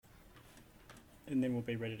and then we'll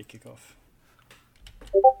be ready to kick off.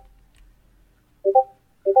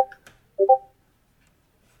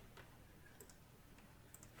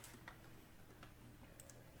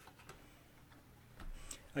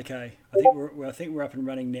 Okay, I think we're up and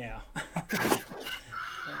running now.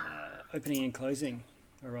 Opening and closing.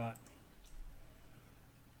 All right.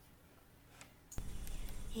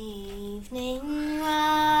 Evening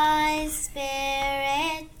rise,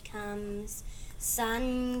 spirit comes.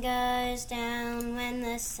 Sun goes down when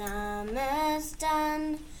the summer's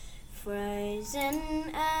done.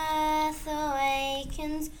 Frozen earth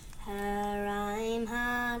awakens her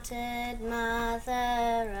rhyme-hearted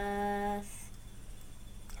Mother Earth.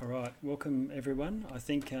 All right, welcome everyone. I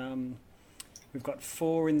think we've got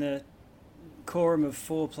 4 in the quorum of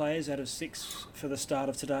 4 players out of 6 for the start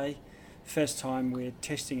of today. First time we're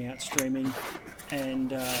testing out streaming,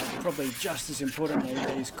 and probably just as importantly,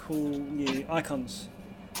 these cool new icons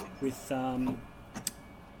with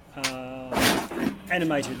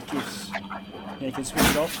animated GIFs. Now you can switch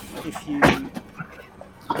it off if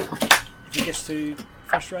it gets too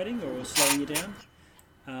frustrating or slowing you down.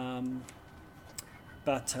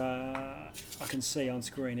 But I can see on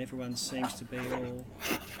screen everyone seems to be all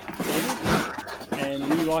good, and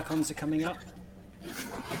new icons are coming up.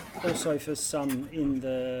 Also for some in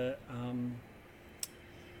the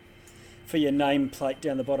for your nameplate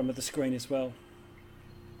down the bottom of the screen as well.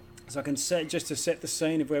 So I can set, just to set the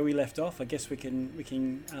scene of where we left off. I guess we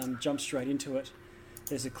can jump straight into it.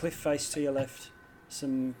 There's a cliff face to your left.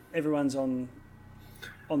 Everyone's on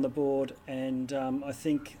the board, and I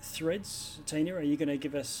think Threads, Tina, are you going to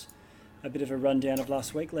give us a bit of a rundown of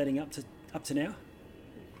last week leading up to now?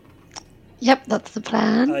 Yep, that's the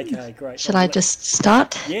plan. Okay, great. Should I just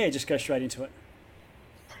start? Yeah, just go straight into it.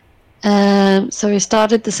 So we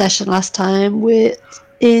started the session last time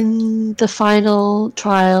in the final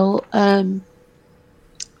trial,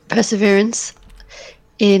 Perseverance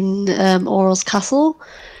in Aurel's castle.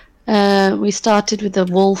 We started with the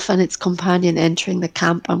wolf and its companion entering the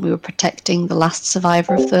camp, and we were protecting the last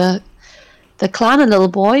survivor of the clan, a little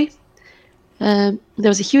boy. There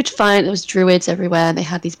was a huge fight. There was druids everywhere, and they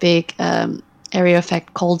had these big area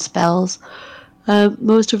effect cold spells.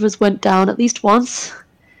 Most of us went down at least once.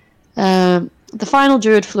 The final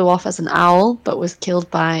druid flew off as an owl, but was killed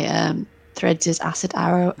by Threads' acid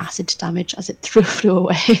damage as it flew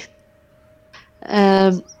away.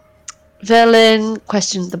 Velen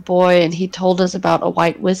questioned the boy, and he told us about a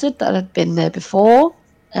white wizard that had been there before,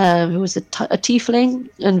 who was a tiefling,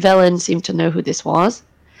 and Velen seemed to know who this was.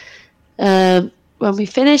 When we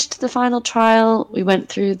finished the final trial, we went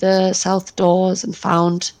through the south doors and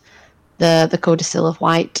found the codicil of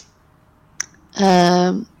white.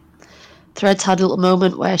 Threads had a little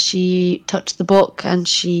moment where she touched the book and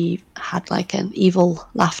she had like an evil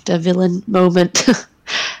laughter villain moment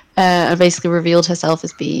and basically revealed herself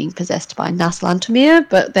as being possessed by Naslantomir,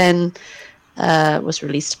 but then was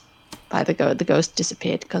released by the ghost. The ghost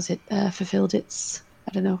disappeared because it fulfilled its,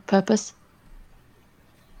 purpose.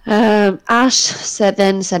 Ash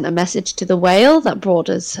then sent a message to the whale that brought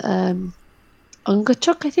us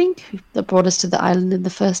Ungachuk, I think, that brought us to the island in the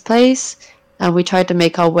first place. And we tried to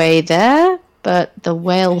make our way there, but the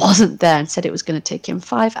whale wasn't there and said it was going to take him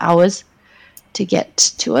 5 hours to get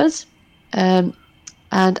to us. And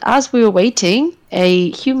as we were waiting,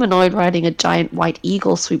 a humanoid riding a giant white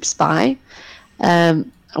eagle swoops by.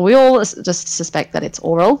 And we all just suspect that it's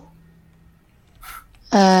Aurel.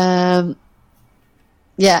 And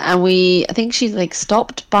I think she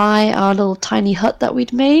stopped by our little tiny hut that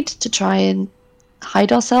we'd made to try and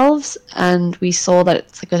hide ourselves, and we saw that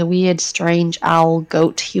it's like a weird, strange owl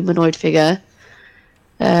goat humanoid figure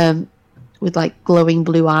with glowing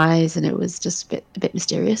blue eyes, and it was just a bit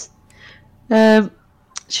mysterious.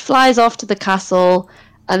 She flies off to the castle,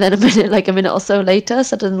 and then a minute or so later,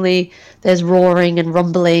 suddenly there's roaring and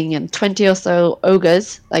rumbling, and 20 or so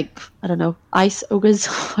ogres, ice ogres,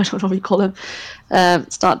 I don't know what you call them,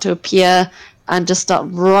 start to appear and just start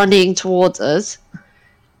running towards us.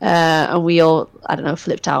 And we all,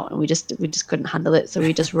 flipped out, and we just couldn't handle it, so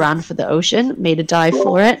we just ran for the ocean, made a dive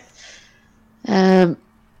for it.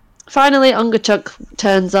 Finally, Ungachuk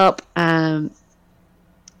turns up, and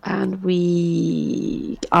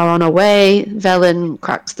we are on our way. Velen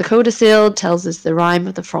cracks the codicil, tells us the rhyme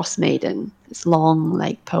of the Frost Maiden, this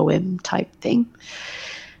long, poem type thing.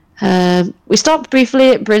 We stopped briefly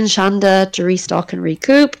at Bryn Shander to restock and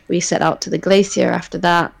recoup. We set out to the glacier after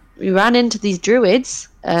that. We ran into these druids,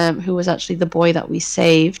 who was actually the boy that we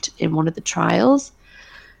saved in one of the trials.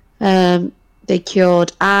 They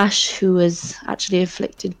cured Ash, who was actually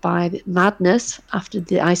afflicted by madness after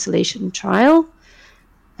the isolation trial.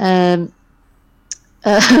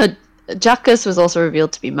 Jackus was also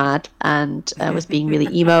revealed to be mad and was being really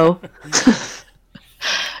emo.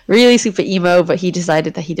 Really super emo, but he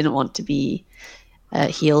decided that he didn't want to be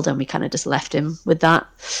healed, and we kind of just left him with that.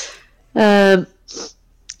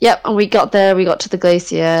 Yep, and we got there, we got to the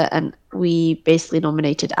glacier, and we basically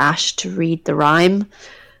nominated Ash to read the rhyme.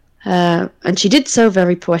 And she did so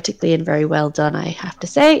very poetically and very well done, I have to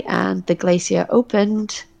say. And the glacier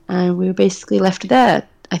opened, and we were basically left there.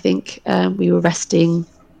 I think we were resting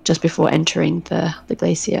just before entering the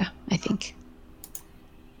glacier, I think.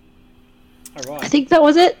 All right. I think that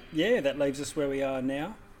was it. Yeah, that leaves us where we are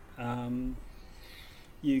now.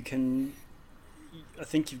 You can... I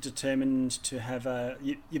think you've determined to have a...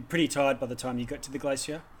 You're pretty tired by the time you got to the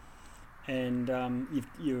glacier. And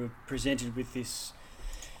you were presented with this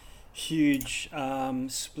huge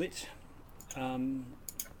split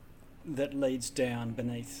that leads down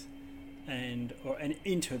beneath and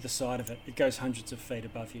into the side of it. It goes hundreds of feet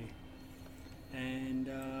above you. And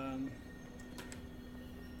I'm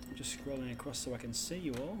just scrolling across so I can see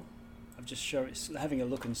you all. I've just having a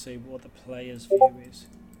look and see what the player's view is.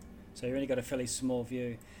 So you've only got a fairly small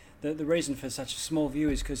view. The reason for such a small view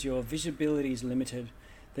is because your visibility is limited.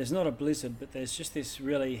 There's not a blizzard, but there's just this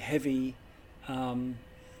really heavy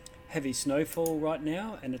snowfall right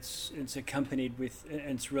now, and it's accompanied with,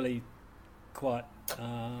 and it's really quite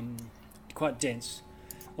dense,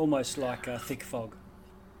 almost like a thick fog.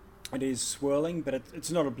 It is swirling, but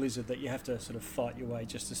it's not a blizzard that you have to sort of fight your way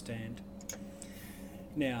just to stand.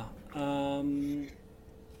 Now,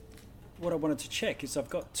 what I wanted to check is I've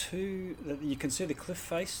got two. You can see the cliff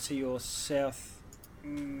face to your south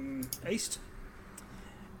east,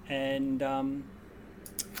 and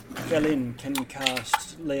Velin can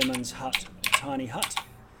cast Leomund's hut, tiny hut,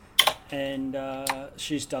 and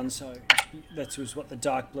she's done so. That was what the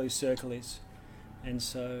dark blue circle is. And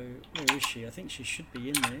so, where is she? I think she should be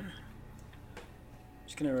in there.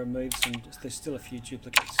 Just going to remove some. There's still a few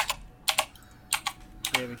duplicates.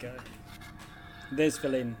 There we go. There's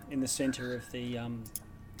Velin in the centre of the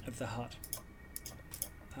hut.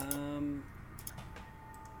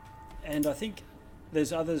 And I think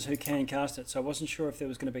there's others who can cast it, so I wasn't sure if there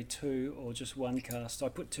was going to be two or just one cast. I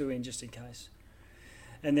put two in just in case.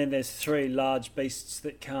 And then there's three large beasts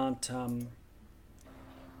that can't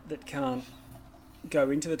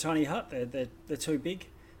go into the tiny hut. They're too big,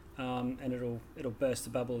 and it'll burst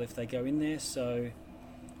the bubble if they go in there. So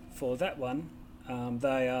for that one,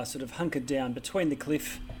 they are sort of hunkered down between the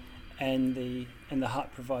cliff and the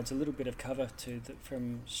hut provides a little bit of cover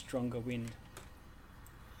from stronger wind.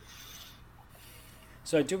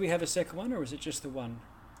 So do we have a second one, or is it just the one?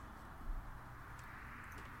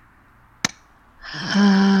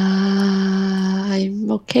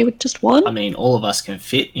 I'm okay with just one. I mean, all of us can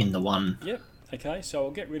fit in the one. Yep. Okay, so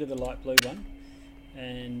I'll get rid of the light blue one,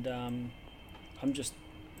 and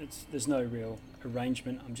there's no real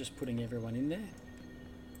arrangement. I'm just putting everyone in there,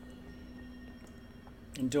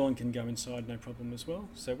 and Dawn can go inside, no problem as well.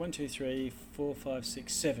 So 1, 2, 3, 4, 5,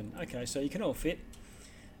 6, 7. Okay, so you can all fit,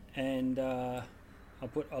 and I'll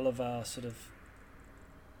put Oliver sort of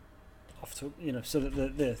off to, so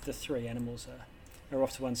that the three animals are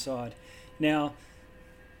off to one side. Now,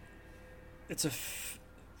 there's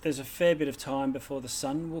a fair bit of time before the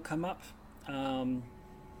sun will come up.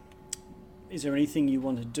 Is there anything you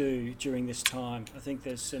want to do during this time? I think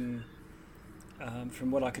there's some,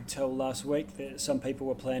 from what I could tell last week, that some people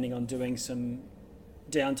were planning on doing some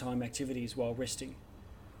downtime activities while resting.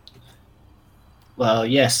 Well,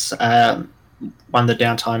 yes. One of the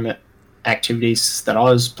downtime activities that I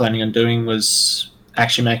was planning on doing was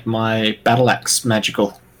actually make my battle axe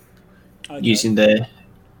magical, using the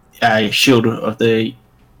shield of the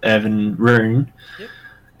Irvin rune, yep,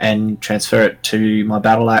 and transfer it to my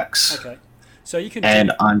battle axe. Okay, so you can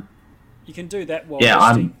you can do that while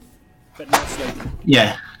resting, but not sleeping.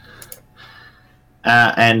 Yeah,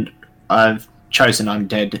 and I've chosen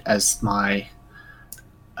Undead as my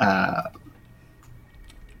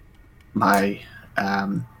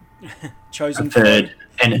chosen preferred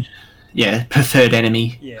enemy.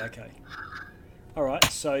 Yeah, okay. All right,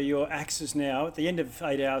 so your axe is now, at the end of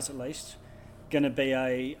 8 hours at least, going to be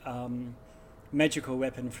a magical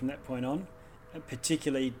weapon from that point on,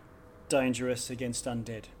 particularly dangerous against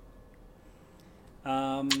undead.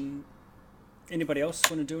 Anybody else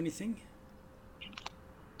want to do anything?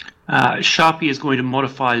 Sharpie is going to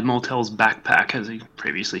modify Mortel's backpack, as he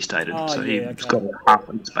previously stated. He's got a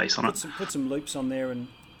half-link space on it. Put some loops on there and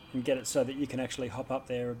get it so that you can actually hop up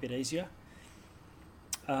there a bit easier.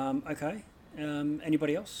 Okay.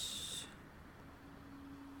 Anybody else?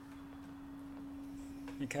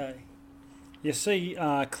 Okay. You see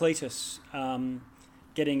Cletus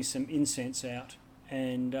getting some incense out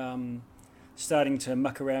and starting to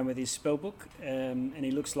muck around with his spell book, and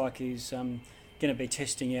he looks like he's going to be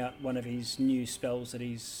testing out one of his new spells that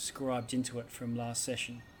he's scribed into it from last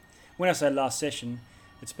session. When I say last session,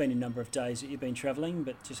 it's been a number of days that you've been travelling,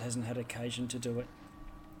 but just hasn't had occasion to do it.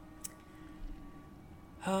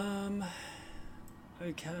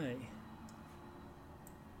 Okay.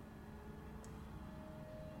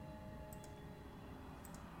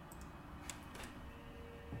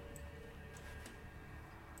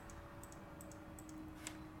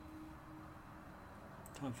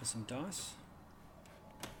 Time for some dice.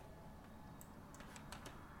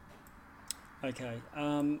 Okay,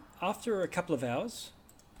 after a couple of hours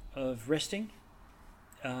of resting,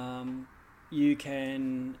 you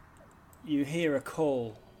hear a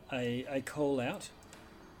call, a call out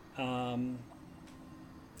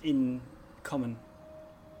in common,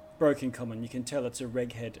 broken common. You can tell it's a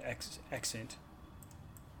Reghead accent.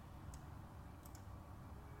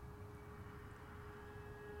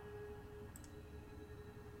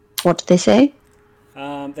 What did they say?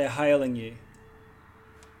 They're hailing you.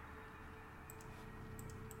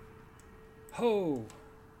 Ho!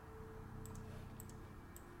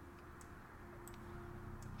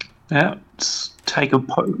 Yeah, let's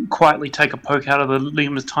quietly take a poke out of the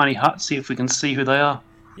Lima's tiny hut, see if we can see who they are.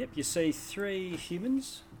 Yep, you see 3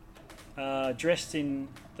 humans dressed in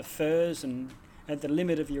the furs and at the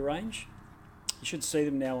limit of your range. You should see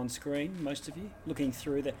them now on screen, most of you, looking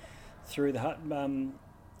through the hut.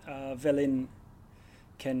 Velin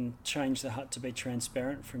can change the hut to be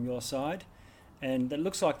transparent from your side, and it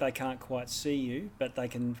looks like they can't quite see you, but they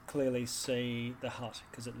can clearly see the hut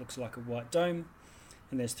because it looks like a white dome,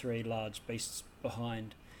 and there's 3 large beasts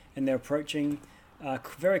behind, and they're approaching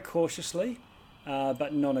very cautiously,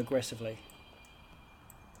 but non-aggressively.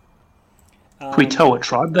 Can we tell what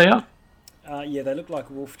tribe they are? Yeah, they look like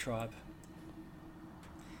a wolf tribe.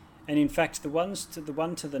 And in fact, the one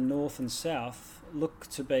to the north and south look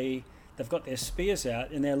to be, they've got their spears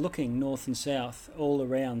out and they're looking north and south all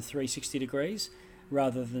around 360 degrees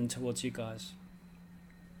rather than towards you guys.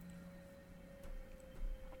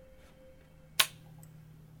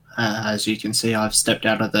 As you can see, I've stepped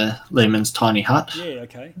out of the Lehman's tiny hut. Yeah,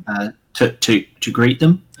 okay. To greet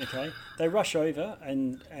them. Okay. They rush over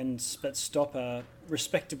and stop a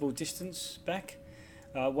respectable distance back.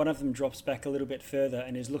 One of them drops back a little bit further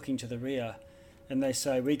and is looking to the rear, and they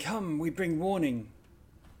say, "We bring warning.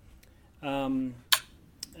 The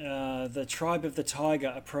tribe of the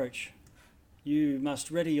tiger approach. You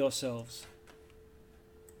must ready yourselves.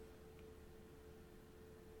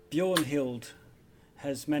 Bjornhild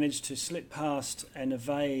has managed to slip past and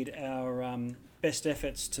evade our best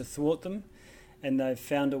efforts to thwart them, and they've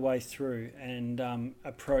found a way through and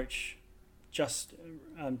approach just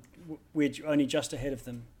we're only just ahead of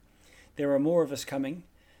them. There are more of us coming,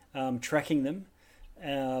 tracking them,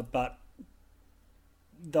 but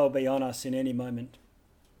they'll be on us in any moment."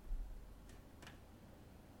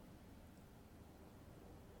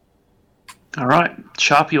 All right,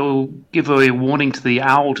 Sharp, you'll give a warning to the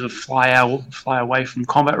owl to fly away from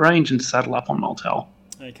combat range and saddle up on Moltel.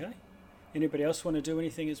 Okay. Anybody else want to do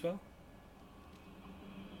anything as well?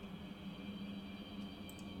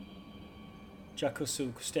 Jackus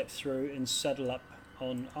will step through and saddle up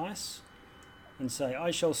on ice and say,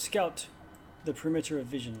 "I shall scout the perimeter of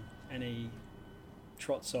vision," and he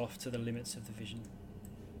trots off to the limits of the vision.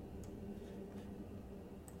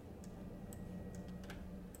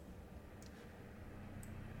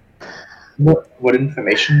 What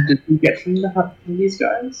information did you get from these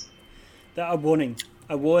guys? A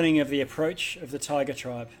warning of the approach of the tiger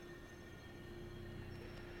tribe.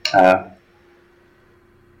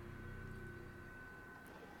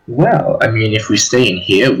 Well, I mean, if we stay in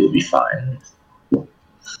here, we'll be fine.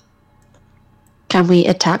 Can we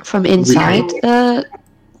attack from inside the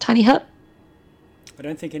tiny hut? I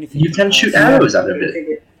don't think anything. You can shoot arrows out of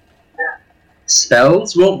it.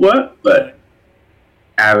 Spells won't work, but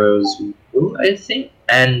arrows will, I think.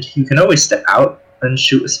 And you can always step out and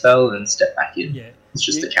shoot a spell and step back in. Yeah. It's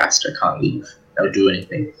just the caster can't leave. They'll do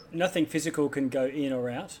anything. Nothing physical can go in or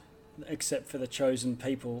out, except for the chosen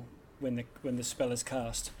people when the spell is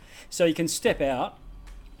cast. So you can step out,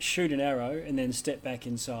 shoot an arrow, and then step back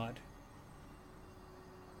inside.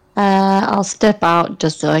 I'll step out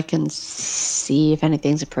just so I can see if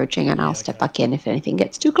anything's approaching, and I'll step back in if anything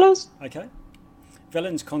gets too close. Okay.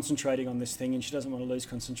 Velen's concentrating on this thing, and she doesn't want to lose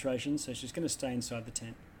concentration, so she's going to stay inside the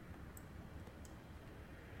tent.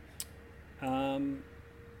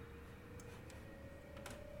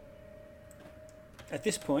 At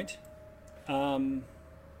this point,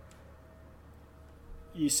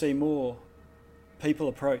 you see more people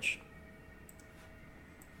approach.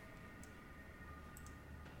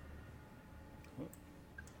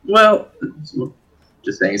 Well,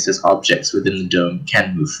 just saying, it says objects within the dome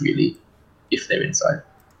can move freely if they're inside.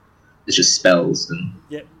 It's just spells and.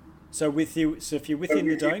 Yep. So if you're within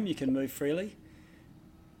the dome, you can move freely.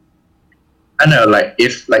 I know,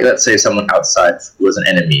 if let's say someone outside was an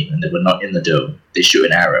enemy and they were not in the dome, they shoot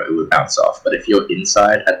an arrow, it would bounce off. But if you're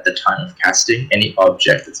inside at the time of casting, any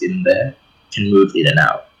object that's in there can move in and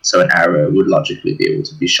out. So an arrow would logically be able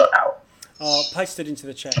to be shot out. Oh, paste it into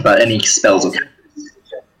the chat. But any spells or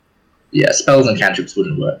spells and cantrips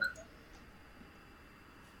wouldn't work.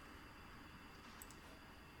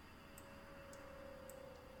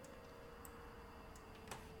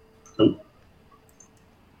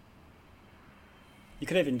 You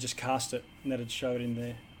could even just cast it and that'd show it in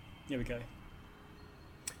there. There we go.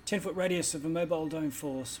 10-foot radius of a mobile dome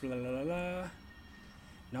force. Blah, blah, blah, blah.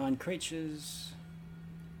 9 creatures.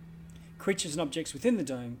 Creatures and objects within the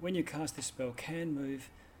dome, when you cast this spell, can move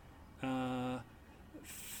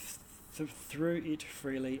through it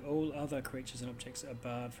freely. All other creatures and objects are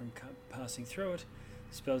barred from passing through it.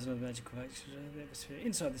 Spells and other magical atmosphere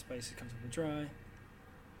inside the space is comfortable dry.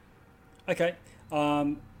 Okay.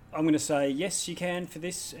 I'm going to say yes, you can for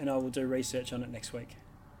this, and I will do research on it next week.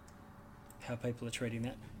 How people are treating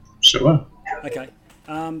that. Sure. Okay.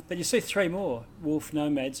 But you see 3 more wolf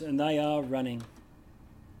nomads, and they are running.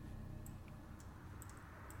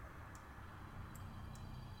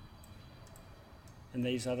 And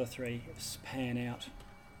these other 3 pan out.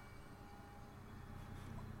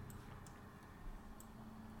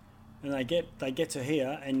 And they get to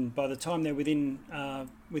here, and by the time they're within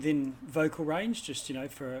vocal range, just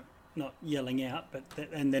for not yelling out,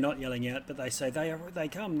 and they're not yelling out, but they say they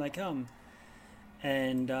come,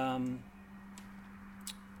 and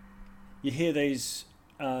you hear these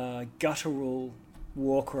guttural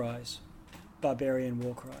war cries, barbarian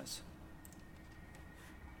war cries.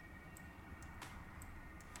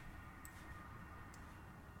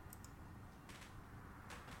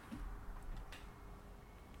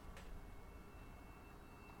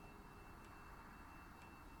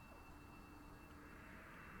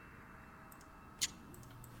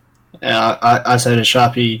 I say to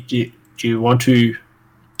Sharpie, do you want to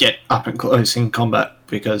get up and close in combat?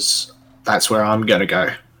 Because that's where I'm going to go.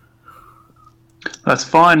 That's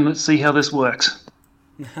fine. Let's see how this works.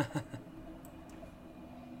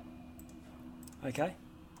 Okay.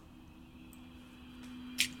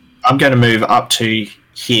 I'm going to move up to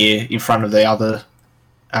here in front of the other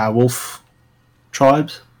wolf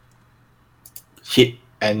tribes. Hit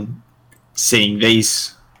and seeing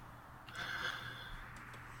these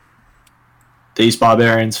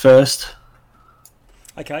barbarians first.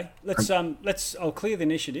 Okay, I'll clear the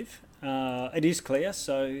initiative. It is clear,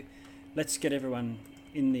 so let's get everyone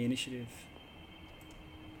in the initiative.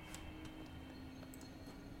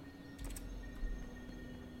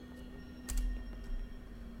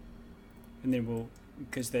 And then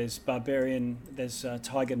because there's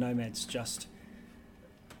tiger nomads just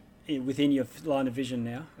within your line of vision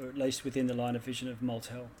now, or at least within the line of vision of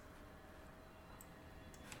Moltel.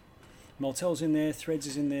 Moltel's in there, Threads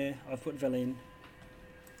is in there, I've put Vel in.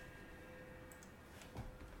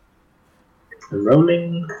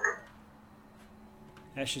 Rolling.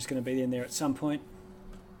 Ash is going to be in there at some point.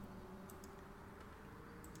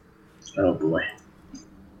 Oh boy.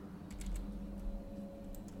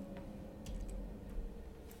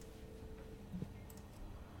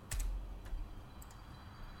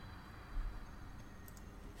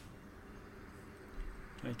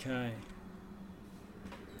 Okay.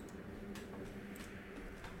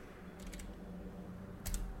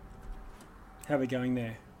 How are we going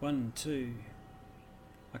there? 1, 2.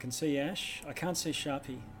 I can see Ash. I can't see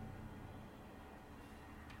Sharpie.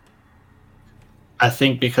 I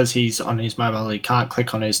think because he's on his mobile, he can't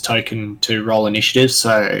click on his token to roll initiative,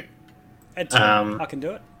 so... I can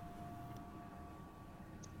do it.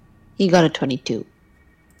 He got a 22.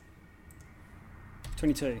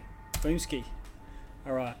 22. Boomski.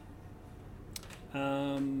 Alright.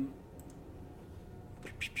 I'm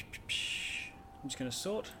just going to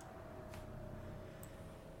sort.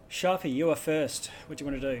 Sharpie, you are first. What do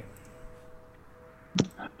you want to do?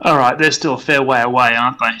 All right, they're still a fair way away,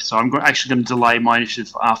 aren't they? So I'm actually going to delay my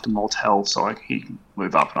initiative after Moltel, so he can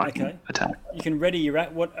move up and I can attack. You can ready your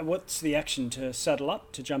what's the action to saddle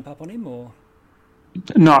up to jump up on him, or?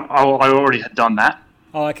 No, I already had done that.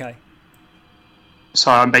 Oh, okay.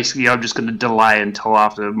 So I'm just going to delay until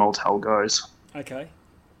after Moltel goes. Okay.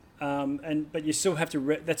 But you still have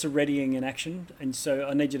to. That's a readying an action, and so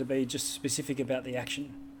I need you to be just specific about the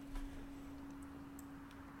action.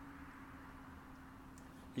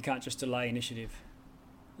 You can't just delay initiative.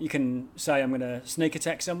 You can say, I'm going to sneak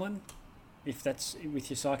attack someone, if that's with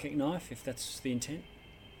your psychic knife, if that's the intent.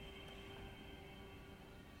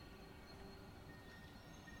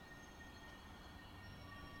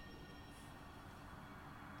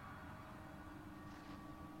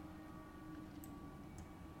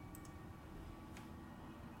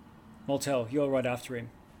 Moltel, you're right after him.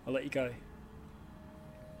 I'll let you go.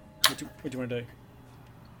 What do you want to do?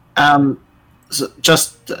 So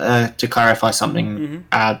just to clarify something,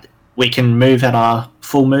 we can move at our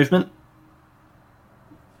full movement,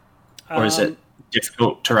 or is it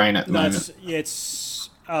difficult terrain at the moment?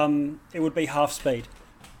 It would be half speed.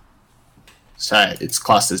 So it's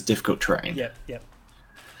classed as difficult terrain. Yep.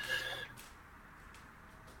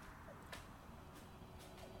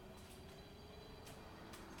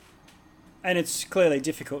 And it's clearly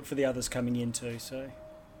difficult for the others coming in too, so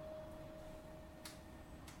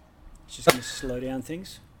it's just going to slow down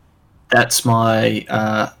things. That's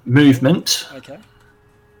my movement. Okay.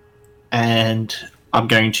 And I'm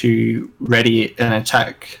going to ready an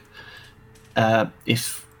attack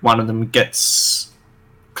if one of them gets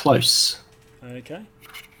close. Okay.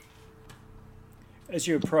 As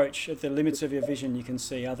you approach, at the limits of your vision, you can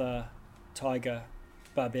see other tiger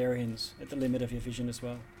barbarians at the limit of your vision as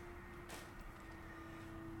well.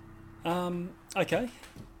 Okay.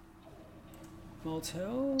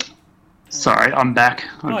 Moltel. Sorry, I'm back.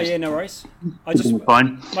 Yeah, no worries.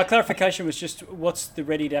 Fine. My clarification was just, what's the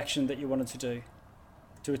readied action that you wanted to do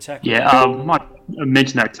to attack? Yeah, I might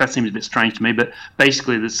mention that because that seems a bit strange to me, but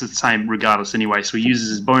basically this is the same regardless anyway. So he uses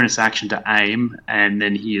his bonus action to aim, and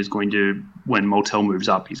then he is going to, when Moltel moves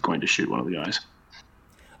up, he's going to shoot one of the guys.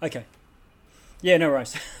 Okay. Yeah, no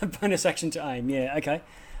worries. Bonus action to aim. Yeah, okay.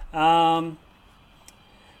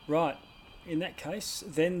 Right. In that case,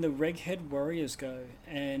 then the Reghead Warriors go,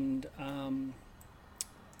 and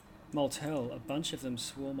Moltel, a bunch of them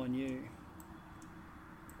swarm on you,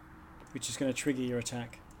 which is going to trigger your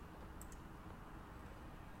attack.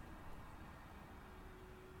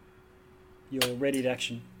 Your readied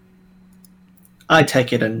action. I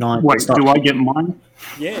take it a 9. Wait, do I get mine?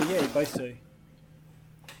 Yeah, you both do.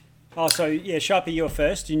 Oh, so yeah, Sharpie, you're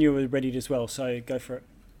first, and you were readied as well, so go for it.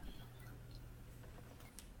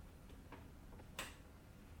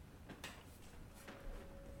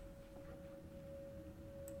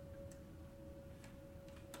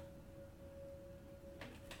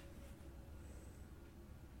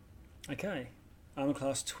 Okay, armor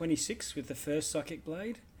class 26 with the first psychic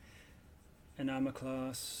blade, and armor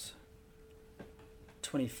class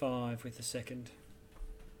 25 with the second.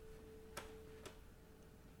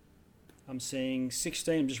 I'm seeing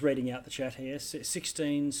 16, I'm just reading out the chat here,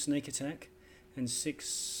 16 sneak attack and 6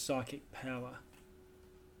 psychic power,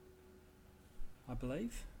 I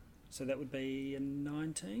believe. So that would be a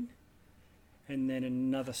 19, and then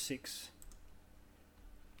another 6.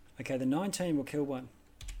 Okay, the 19 will kill one.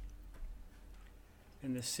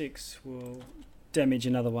 And the 6 will damage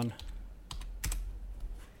another one.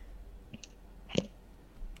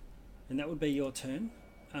 And that would be your turn.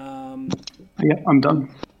 Yeah, I'm done.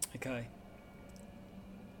 Okay.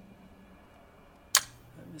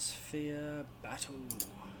 Atmosphere battle.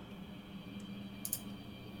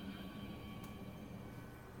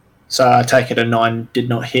 So I take it a 9 did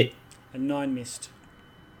not hit. A 9 missed.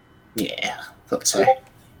 Yeah, thought so.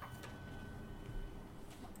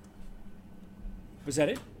 Was that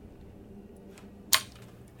it?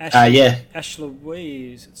 Yeah. Ash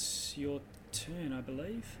Louise, it's your turn, I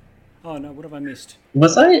believe. Oh no, what have I missed?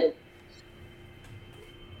 Was I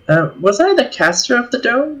the caster of the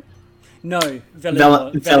dome? No,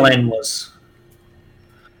 Velen was.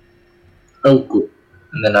 Oh, good.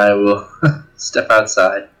 And then I will step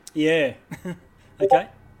outside. Yeah. Okay.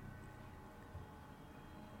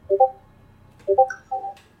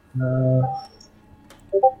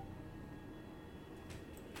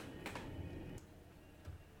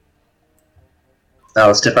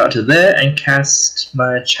 I'll step out to there and cast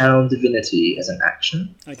my Channel Divinity as an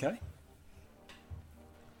action. Okay.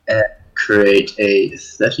 And create a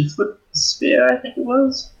 30-foot sphere, I think it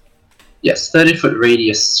was. Yes, 30-foot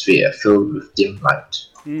radius sphere filled with dim light.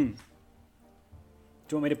 Do you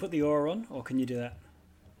want me to put the aura on, or can you do that?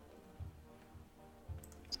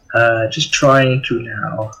 Just trying to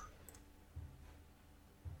now.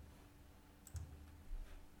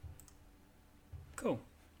 Cool.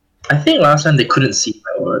 I think last time they couldn't see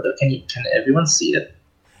my aura though. Can everyone see it?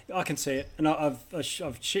 I can see it, and I've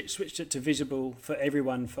switched it to visible for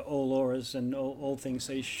everyone for all auras and all things,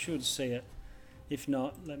 so you should see it. If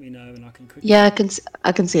not, let me know and I can quickly. Yeah,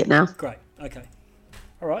 I can see it now. Great. Okay.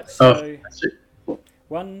 All right. So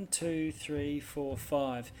 1, 2, 3, 4,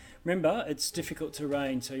 5. Remember, it's difficult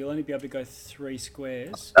terrain, so you'll only be able to go 3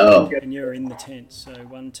 squares. Oh, And you're in the tent. So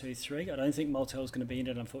 1, 2, 3. I don't think Moltel's going to be in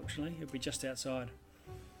it, unfortunately. It'll be just outside.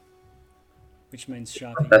 Which means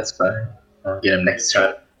Sharpie. that's fine. I'll get him next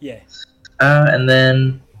time. Yeah. And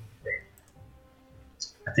then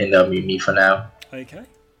I think that'll be me for now. Okay.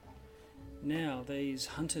 Now these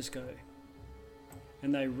hunters go.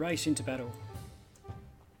 And they race into battle.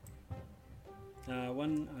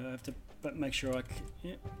 One, I have to make sure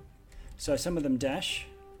yeah. So some of them dash.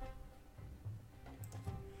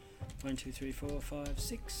 1, 2, 3, 4, 5,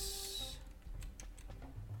 6.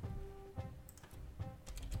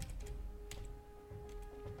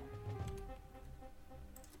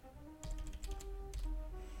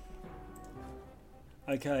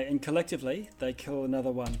 Okay, and collectively they kill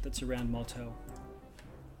another one that's around Moltel.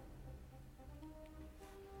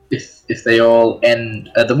 If they all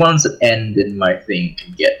end, the ones that end in my thing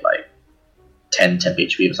can get like 10 temp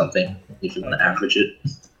HP or something, if you want to average it.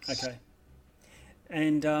 Okay.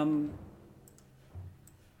 And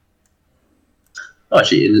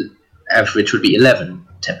actually, average would be 11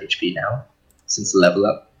 temp HP now, since the level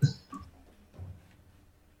up.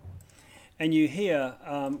 and you hear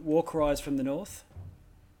war cries from the north.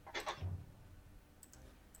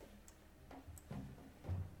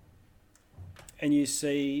 And you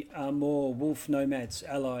see more wolf nomads,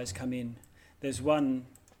 allies, come in. There's one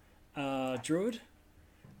druid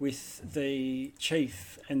with the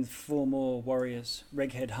chief and 4 more warriors,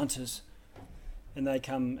 reghead hunters, and they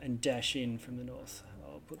come and dash in from the north.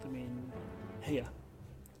 I'll put them in here.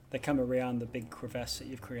 They come around the big crevasse that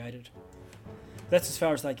you've created. That's as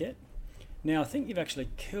far as they get. Now I think you've actually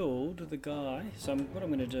killed the guy, so what I'm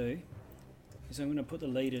going to do is I'm going to put the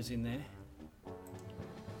leaders in there.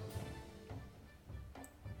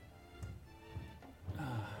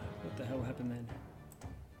 What the hell happened then?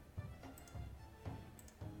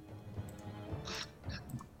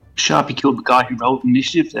 Sharpie killed the guy who rolled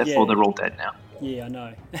initiative, therefore they're all dead now. Yeah, I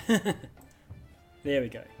know. There we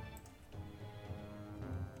go.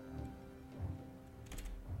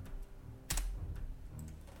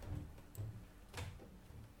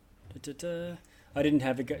 I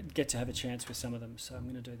didn't get to have a chance with some of them, so I'm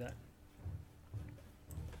going to do that.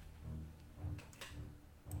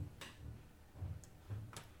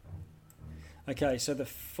 Okay, so the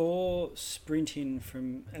 4 sprint in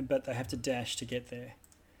from, but they have to dash to get there.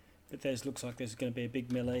 But looks like there's going to be a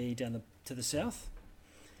big melee down to the south.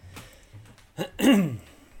 1,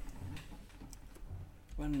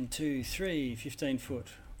 2, 3, 15 foot.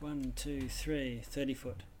 1, 2, 3, 30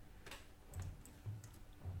 foot.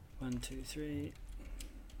 1, 2, 3.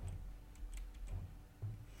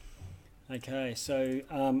 Okay, so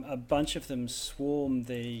a bunch of them swarm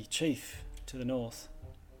the chief to the north.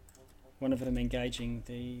 One of them engaging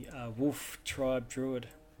the wolf tribe druid.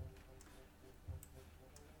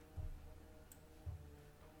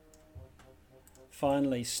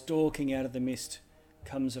 Finally, stalking out of the mist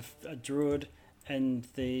comes a druid and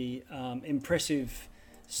the impressive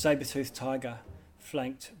saber-toothed tiger,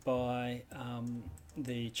 flanked by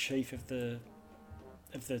the chief of the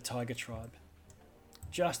tiger tribe.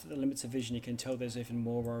 Just at the limits of vision, you can tell there's even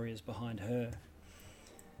more warriors behind her.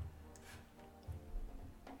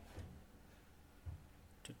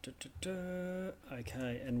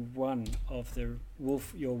 Okay, and one of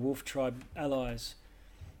your wolf tribe allies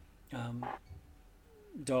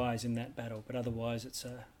dies in that battle, but otherwise it's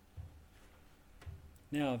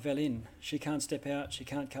now Velin. She can't step out, she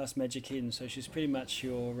can't cast magic in, so she's pretty much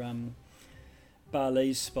your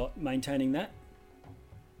Barley's spot, maintaining that,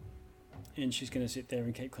 and she's going to sit there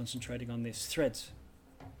and keep concentrating on this. Threads.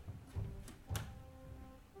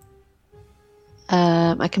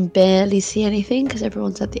 I can barely see anything because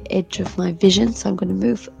everyone's at the edge of my vision, so I'm going to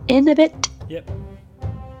move in a bit. Yep.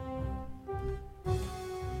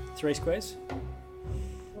 3 squares.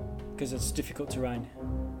 Because it's difficult terrain.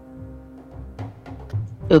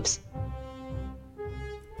 Oops.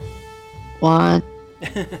 1,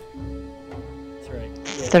 3.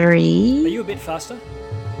 3. Are you a bit faster?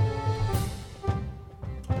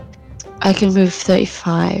 I can move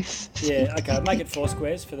 35. Yeah, okay, make it 4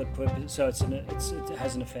 squares for the purpose, so it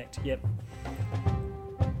has an effect, yep.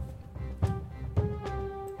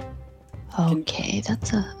 Okay,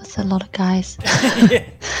 that's a lot of guys. Yeah.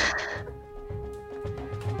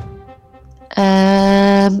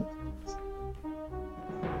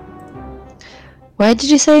 Where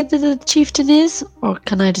did you say that the chieftain is, or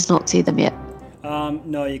can I just not see them yet?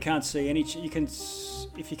 No, you can't see any. If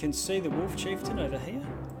you can see the wolf chieftain over here.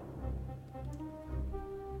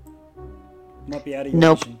 Might be out of your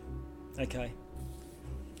Nope. vision. Okay.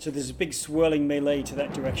 So there's a big swirling melee to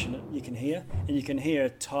that direction that you can hear, and you can hear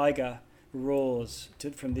tiger roars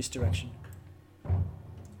from this direction.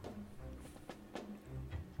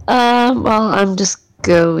 Well, I'm just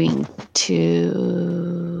going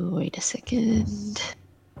to... Wait a second.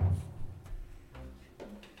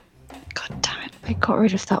 God damn it, I got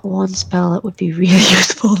rid of that one spell that would be really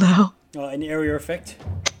useful now. Oh, an area effect?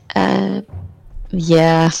 Yeah.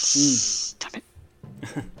 Damn it.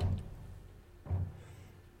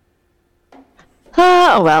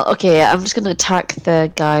 Oh well, okay, I'm just gonna attack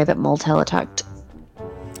the guy that Moltel attacked.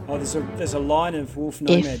 Oh, there's a line of wolf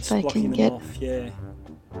nomads blocking them off, yeah.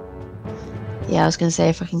 Yeah, I was gonna say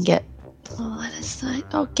if I can get... Oh, that is nice.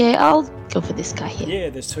 Okay, I'll go for this guy here. Yeah,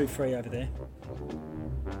 there's 2 free over there.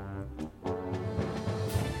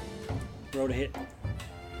 Roll to hit.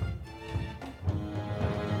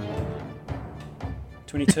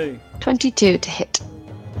 22. 22 to hit.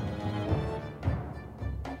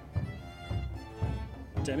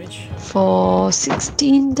 Damage. For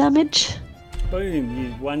 16 damage. Boom,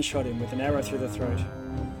 you one-shot him with an arrow through the throat.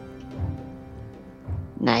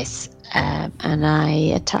 Nice. And I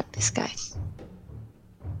attack this guy.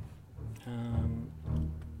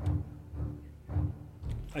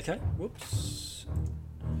 Okay, whoops.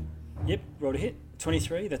 Yep, roll to hit.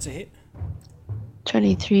 23, that's a hit.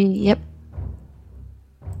 23, yep.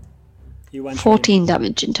 You one-shot 14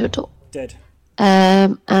 damage in total. Dead.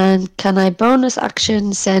 And can I bonus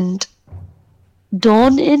action send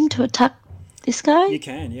Dawn in to attack this guy? You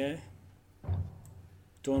can, yeah.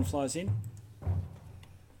 Dawn flies in.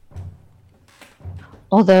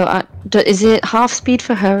 Although, is it half speed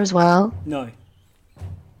for her as well? No.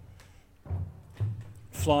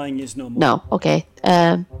 Flying is normal. No, okay.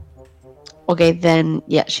 Okay, then,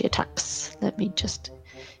 yeah, she attacks. Let me just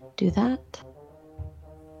do that.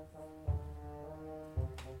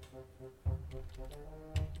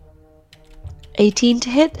 $18 to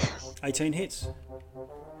hit. 18 hits.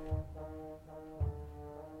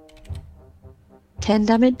 10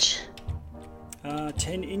 damage.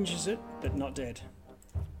 10 injures it, but not dead.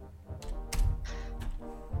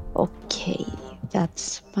 Okay,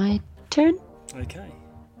 that's my turn. Okay.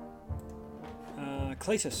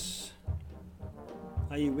 Cletus,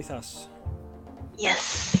 are you with us?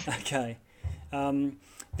 Yes. Okay.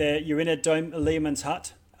 You're in a Dome Leomund's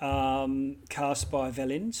hut, cast by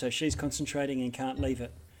Velin, so she's concentrating and can't leave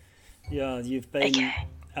it. Yeah, you've been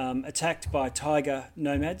attacked by tiger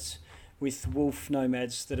nomads with wolf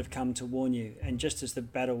nomads that have come to warn you. And just as the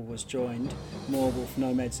battle was joined, more wolf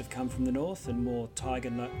nomads have come from the north and more tiger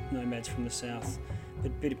nomads from the south.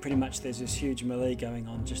 But pretty much there's this huge melee going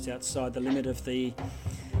on just outside the limit of the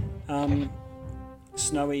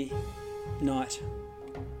snowy night.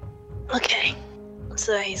 Okay.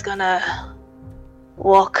 So he's gonna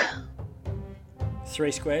walk.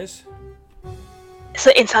 3 squares. So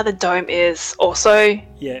inside the dome is also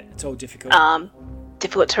Yeah, it's all difficult.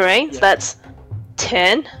 difficult terrain. Yeah. So that's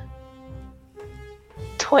 10,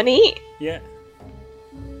 20, Yeah.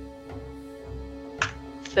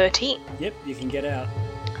 30. Yep, you can get out.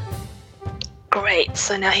 Great.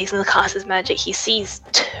 So now he's gonna cast his magic. He sees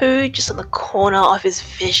 2 just on the corner of his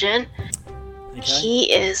vision. Okay.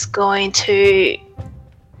 He is going to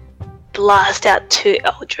blast out 2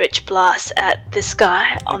 Eldritch blasts at this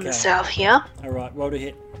guy on the Okay. south here Alright, roll to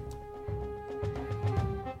hit.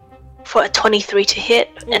 for a 23 to hit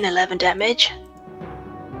and 11 damage.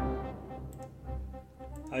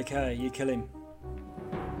 Okay, you kill him.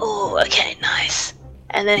 Oh, okay, nice.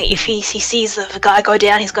 And then if he sees the guy go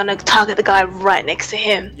down, he's going to target the guy right next to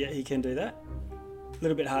him Yeah, he can do that. A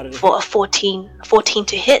little bit harder to for a 14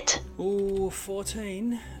 to hit. hit. Ooh,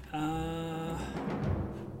 14.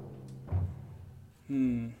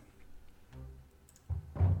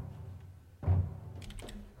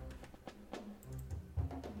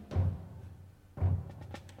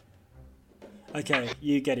 Okay,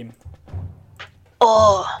 you get him.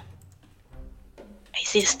 Oh. He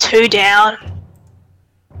sees 2 down.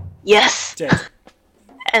 Yes. Dead.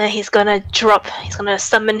 And then he's going to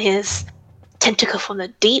summon his tentacle from the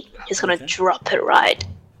deep. He's going to Okay. drop it right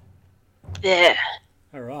there.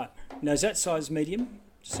 Alright. Now, is that size medium?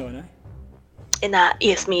 Just so I know. In that,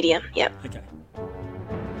 yes, medium, yep. Okay.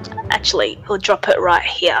 Actually, he'll drop it right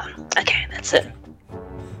here. Okay, that's it.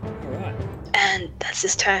 Alright. And that's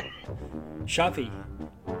his turn. Sharpie.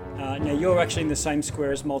 Now, you're actually in the same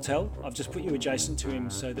square as Moltel. I've just put you adjacent to him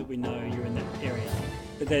so that we know you're in that area.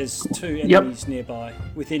 But there's 2 enemies nearby,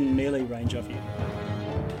 within melee range of you.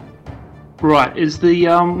 Right, is the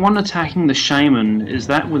one attacking the shaman, is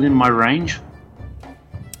that within my range?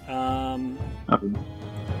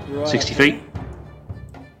 Right, 60 feet?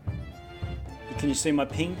 You Can you see my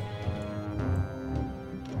ping?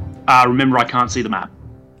 Remember, I can't see the map.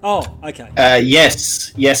 Oh, okay.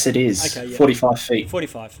 Yes, it is. Okay, yeah. 45 feet.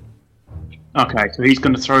 45. Okay, so he's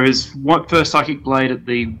going to throw his first psychic blade at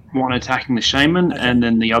the one attacking the shaman, Okay. and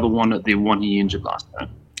then the other one at the one he injured last turn.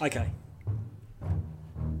 Okay.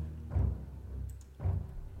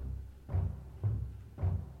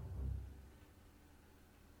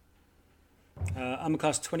 Armor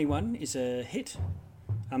class 21 is a hit.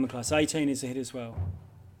 Armor class 18 is a hit as well.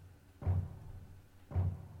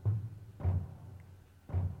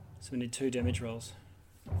 So we need 2 damage rolls.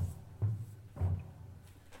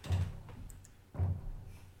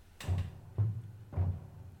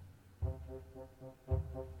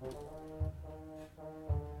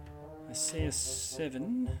 I see a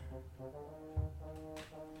 7.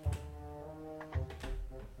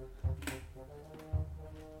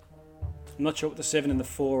 I'm not sure what the 7 and the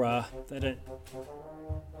 4 are. They don't.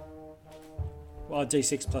 Well,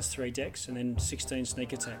 D6 plus 3 dex and then 16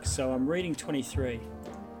 sneak attacks. So I'm reading 23,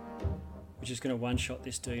 which is going to one-shot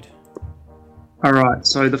this dude. All right,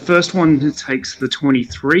 so the first one takes the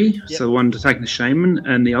 23, Yep. so the one to take the shaman,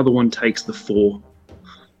 and the other one takes the 4.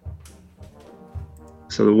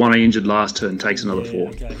 So the one I injured last turn takes another 4.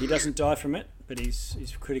 Okay, he doesn't die from it, but he's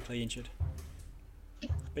critically injured.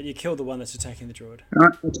 But you killed the one that's attacking the druid. All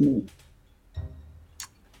right, that's me.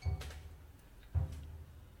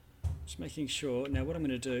 Just making sure. Now what I'm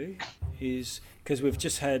going to do is, because we've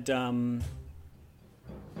just had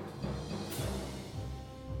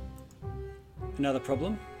another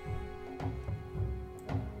problem,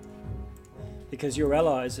 because your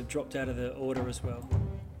allies have dropped out of the order as well.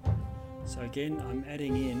 So again, I'm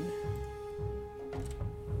adding in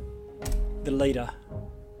the leader.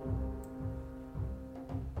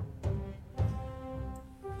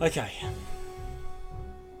 Okay.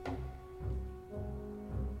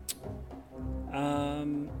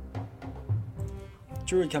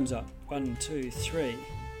 Druid comes up. 1, 2, 3.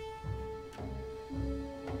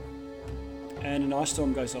 And an ice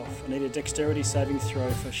storm goes off. I need a dexterity saving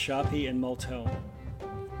throw for Sharpie and Moltel.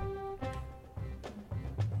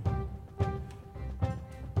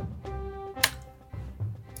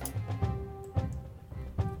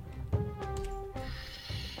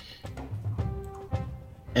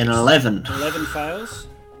 An 11. 11 fails.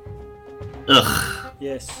 Ugh.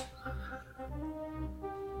 Yes.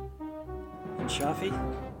 And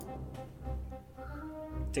Sharpie.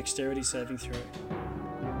 Dexterity saving throw.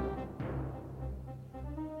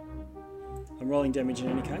 I'm rolling damage in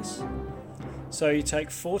any case. So you take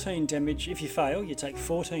 14 damage. If you fail, you take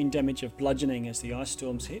 14 damage of bludgeoning as the ice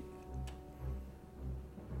storms hit.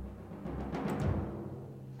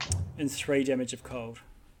 And 3 damage of cold.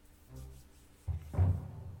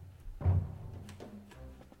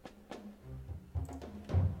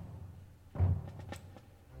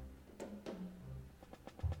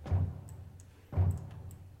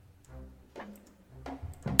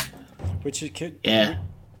 Which it could, Yeah.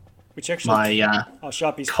 which actually, My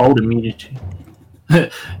Sharpie's cold immunity.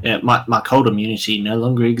 Yeah, my cold immunity no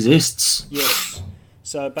longer exists. Yes.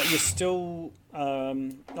 So, but you're still.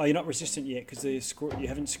 You're not resistant yet because you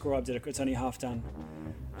haven't scribed it. It's only half done.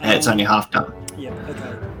 Yeah, it's only half done. Yeah.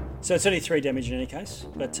 Okay. So it's only 3 damage in any case,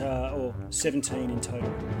 but or 17 in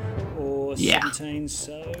total, or Yeah. 17.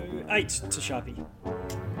 So 8 to Sharpie.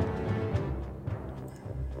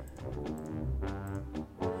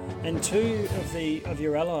 And 2 of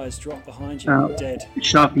your allies drop behind you, dead.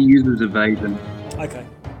 Sharpie uses evasion. Okay.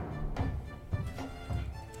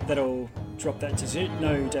 That'll drop that to 0.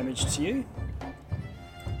 No damage to you.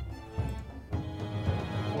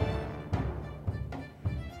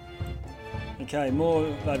 Okay,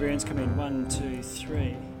 more barbarians come in. 1, 2,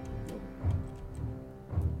 3.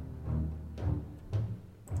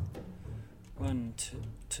 One,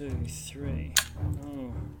 two, 3.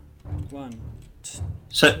 Oh, 1, 2.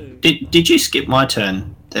 So, did you skip my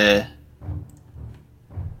turn there?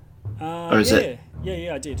 Or is it?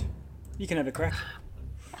 Yeah, I did. You can have a crack.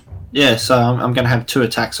 Yeah, so I'm going to have 2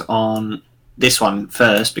 attacks on this one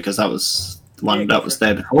first because that was the one that was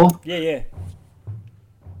there before. Yeah.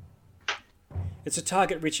 It's a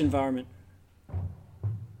target-rich environment.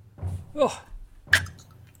 Oh.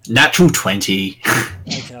 Natural 20.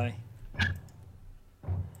 Okay.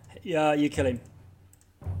 Yeah, you kill him.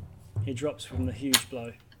 He drops from the huge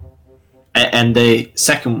blow. And the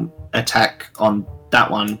second attack on that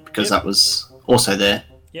one, because that was also there.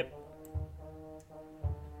 Yep.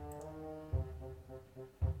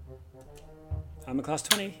 Armor class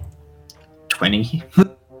 20. 20.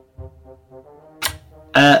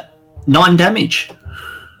 9 damage.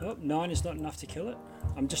 Oh, 9 is not enough to kill it.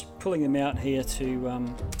 I'm just pulling them out here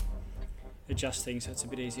to adjust things so it's a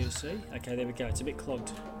bit easier to see. Okay, there we go. It's a bit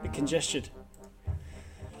clogged, a bit congested.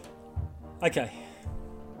 Okay.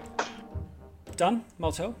 Done,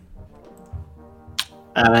 Moltel?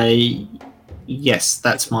 Yes,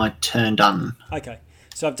 that's my turn done. Okay,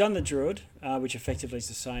 so I've done the Druid, which effectively is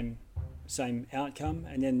the same outcome,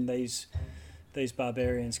 and then these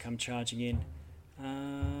barbarians come charging in.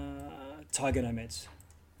 Tiger Nomads.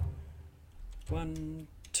 1,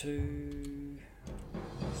 2,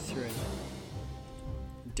 3.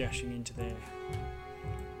 Dashing into there.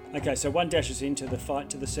 Okay, so one dashes into the fight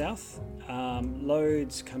to the south.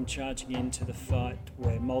 Loads come charging into the fight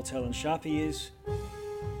where Moltel and Sharpie is.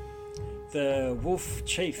 The Wolf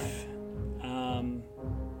Chief,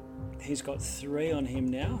 he's got 3 on him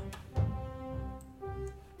now.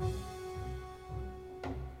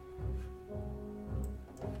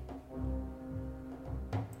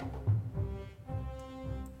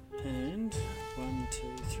 And 1,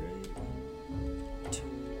 2, 3. 1, 2,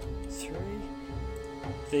 3.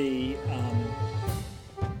 The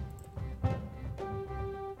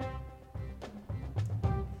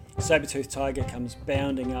saber-toothed tiger comes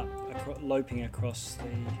bounding up, loping across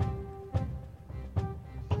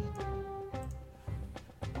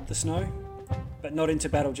the snow, but not into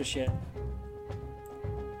battle just yet.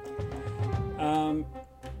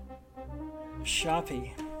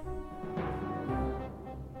 Sharpie.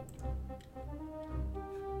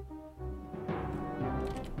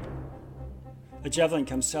 A javelin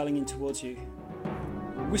comes sailing in towards you,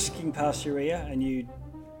 whisking past your ear, and you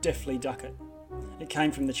deftly duck it. It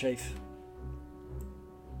came from the chief.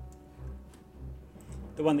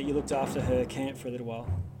 The one that you looked after her camp for a little while.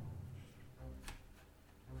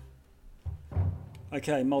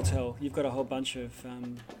 Okay, Moltel, you've got a whole bunch of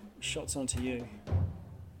shots onto you.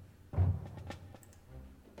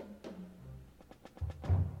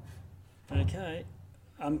 Okay,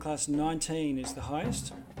 class 19 is the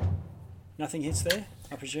highest. Nothing hits there,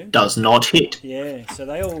 I presume? Does not hit. Yeah, so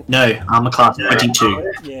they all... No, armor class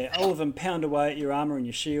 22. Yeah, all of them pound away at your armour and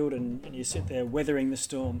your shield, and you sit there weathering the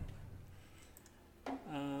storm.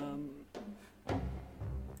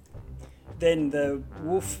 Then the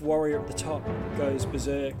wolf warrior at the top goes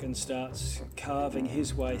berserk and starts carving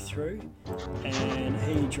his way through, and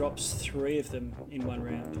he drops 3 of them in one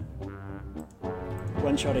round.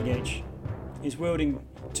 One shotting each. He's wielding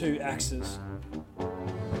 2 axes.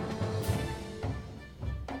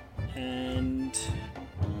 And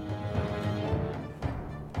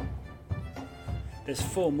there's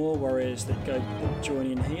 4 more warriors that join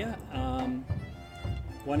in here.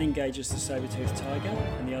 One engages the saber-toothed tiger,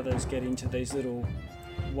 and the others get into these little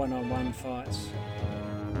one-on-one fights.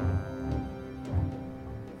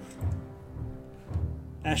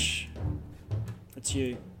 Ash, that's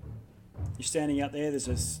you. You're standing out there. There's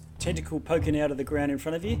a tentacle poking out of the ground in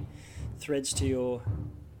front of you. Threads to your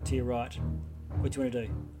right. What do you want to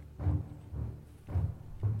do?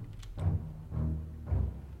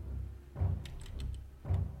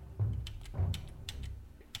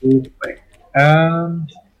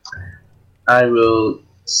 I will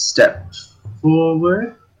step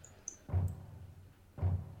forward.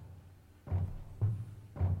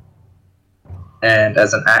 And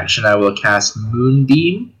as an action, I will cast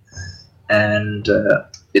Moonbeam. And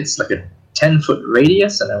it's like a 10-foot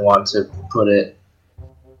radius, and I want to put it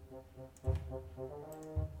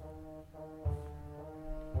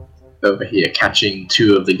over here, catching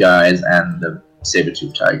 2 of the guys and the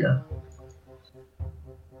saber-tooth tiger.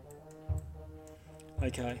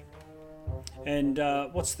 Okay. And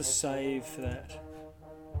what's the save for that?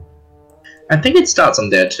 I think it starts on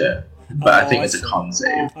their turn, but I think it's a con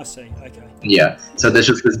save. I see, okay. Yeah, so there's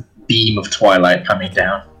just this beam of twilight coming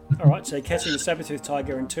down. Alright, so catching the saber-toothed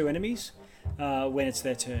tiger and 2 enemies when it's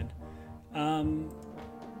their turn.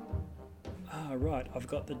 Right, I've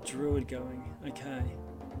got the druid going. Okay.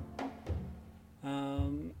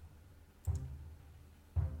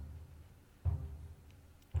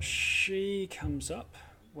 She comes up.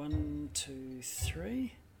 1, 2,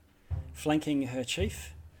 3. Flanking her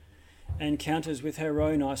chief. And counters with her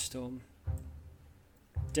own ice storm.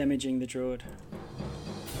 Damaging the druid.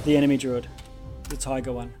 The enemy druid. The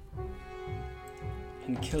tiger one.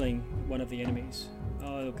 And killing one of the enemies.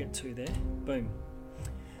 Oh, I'll get 2 there. Boom.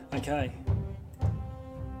 Okay.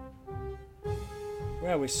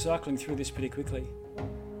 Wow, we're cycling through this pretty quickly.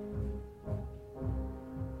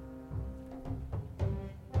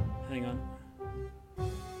 Hang on.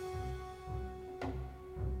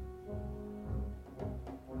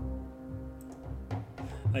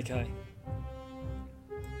 Okay.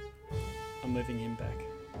 I'm moving him back.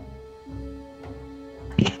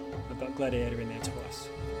 I've got Gladiator in there twice.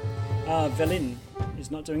 Velin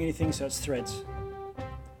is not doing anything, so it's threads.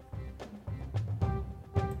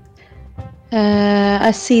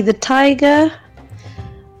 I see the tiger.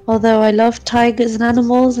 Although I love tigers and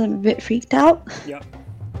animals, I'm a bit freaked out. Yep.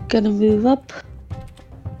 Gonna move up.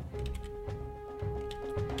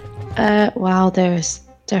 Wow, there's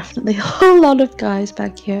definitely a whole lot of guys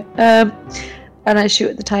back here. And I shoot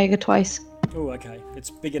at the tiger twice. Oh, okay. It's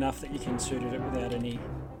big enough that you can shoot at it without any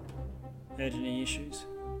issues.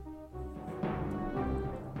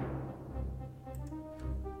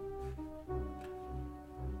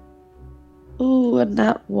 Ooh, and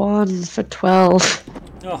that one for 12.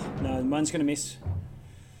 Oh, no, mine's going to miss.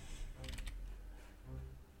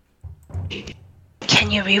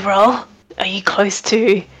 Can you reroll? Are you close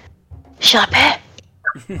to Sharpie?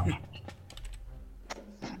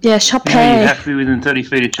 Yeah, Sharpie. Yeah, you have to be within 30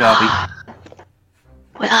 feet of Sharpie.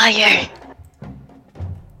 Where are you?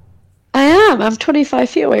 I am. I'm 25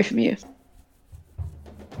 feet away from you.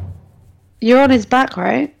 You're on his back,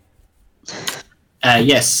 right?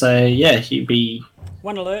 Yes, so yeah, he'd be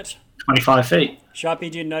One alert. 25 feet.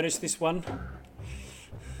 Sharpie, do you notice this one?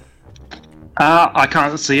 I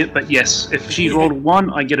can't see it, but yes, if she rolled a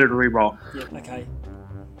 1, I get her to reroll. Yep, okay.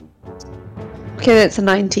 Okay, that's a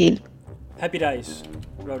 19. Happy days.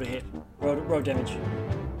 Roll to hit. Roll damage.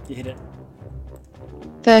 You hit it.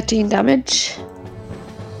 13 damage.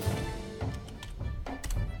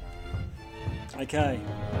 Okay.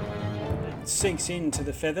 It sinks into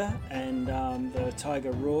the feather and the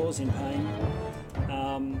tiger roars in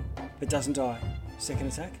pain, but doesn't die. Second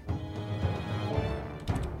attack.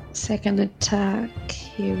 Second attack.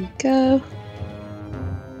 Here we go.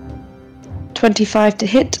 25 to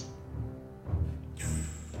hit.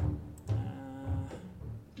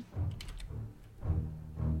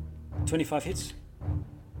 25 hits.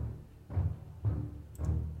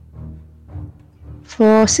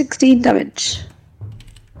 For 16 damage.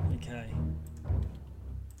 Okay.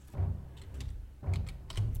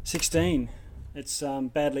 16. It's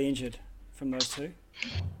badly injured from those two.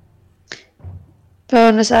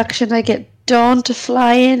 Bonus action, I get Dawn to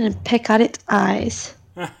fly in and pick at its eyes.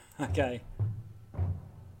 Okay.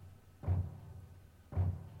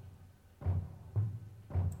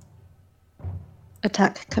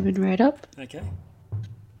 Attack coming right up. Okay.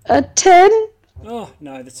 A 10. Oh,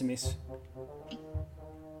 no, that's a miss.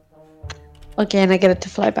 Again, I get it to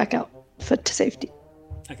fly back out to safety.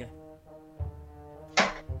 Okay.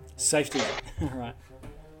 Safety. Alright.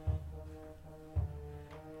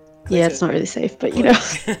 Yeah, it's not really safe, but you know.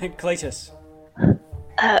 Cletus.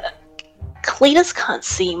 Cletus can't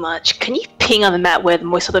see much. Can you ping on the map where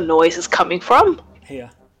most of the noise is coming from? Here.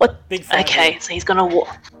 What? Big fat Okay, bit. so he's gonna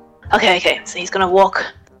walk. Okay, so he's gonna walk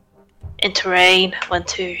in terrain. 1,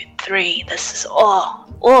 2, 3. This is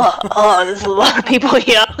there's a lot of people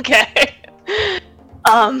here. Okay.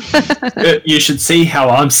 You should see how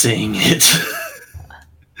I'm seeing it.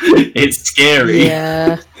 It's scary.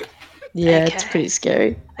 Yeah. Yeah, it's Okay. pretty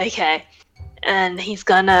scary. Okay, and he's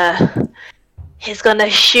gonna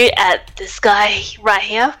shoot at this guy right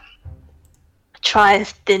here. Try and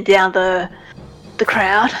thin down the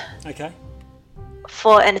crowd. Okay.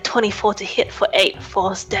 And a 24 to hit for 8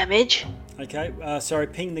 force damage. Okay. Sorry,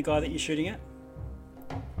 ping the guy that you're shooting at.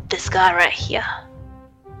 This guy right here.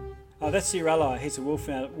 Oh, that's your ally. He's a wolf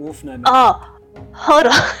nomad. Oh, hold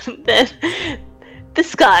on. Then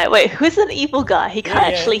this guy. Wait, who's an evil guy? He can't Yeah.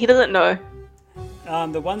 actually. He doesn't know.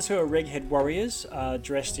 The ones who are reghead warriors are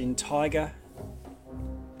dressed in tiger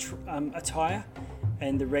attire,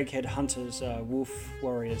 and the reghead hunters are wolf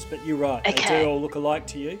warriors. But you're right, they Okay. do all look alike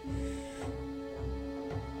to you.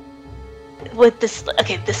 With this.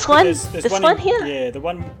 Okay, this one. There's This one one in- here. Yeah, the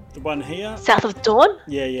one here. South of Dawn.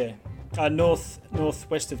 Yeah.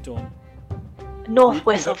 Northwest of Dawn.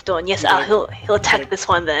 Northwest You- of Dawn. Yes, you got- he'll attack got- this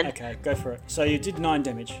one then. Okay, go for it. So you did 9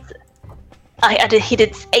 damage. He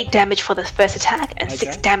did 8 damage for the first attack and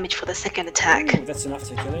 6 Okay. damage for the second attack. Ooh, that's enough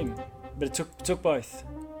to kill him. But it took both.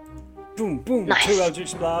 Boom, boom, Nice. 2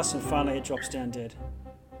 Eldritch blasts, and finally it drops down dead.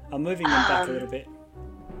 I'm moving them back a little bit.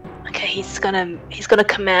 Okay, he's gonna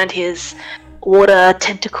command his water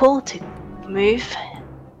tentacle to move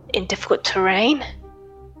in difficult terrain.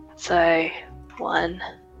 So 1,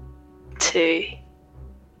 2,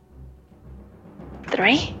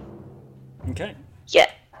 3. Okay,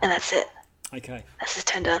 Yeah, and that's it. okay. That's his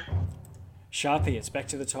turn done. Sharpie, it's back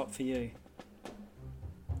to the top for you.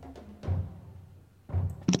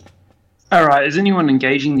 Alright, is anyone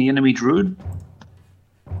engaging the enemy druid?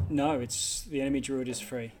 No, it's the enemy druid is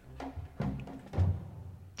free.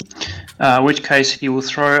 In which case he will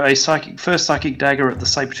throw a first psychic dagger at the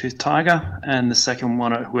saber-toothed tiger, and the second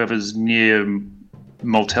one at whoever's near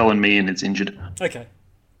Moltel and me and it's injured. Okay.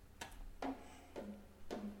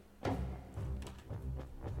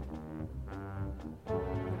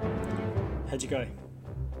 How'd you go?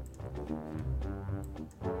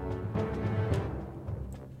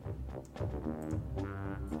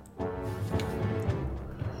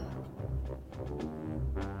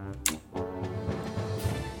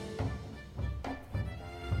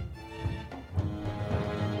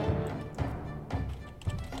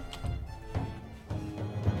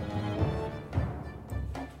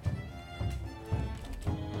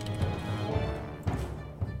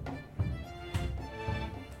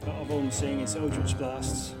 All I'm seeing is Eldritch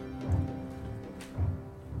Blasts.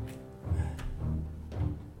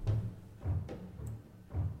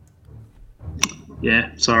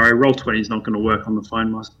 Yeah, sorry, roll 20 is not going to work on the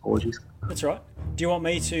phone. My apologies. That's right. Do you want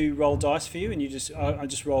me to roll dice for you, and you just I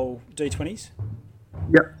just roll d20s?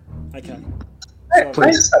 Yep. Okay. I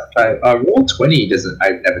just have to try. Roll 20 doesn't.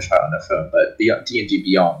 I've never tried on a phone, but the D&D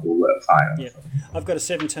Beyond will work fine. On Yeah, I've got a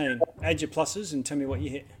 17. Add your pluses and tell me what you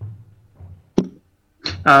hit.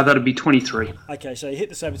 That'd be 23. Okay, so you hit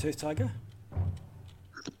the Saber-Tooth Tiger.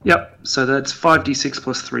 Yep, so that's 5d6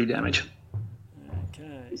 plus 3 damage.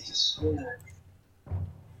 Okay.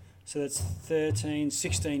 So that's 13,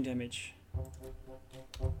 16 damage.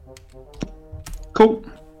 Cool.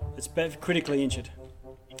 It's critically injured,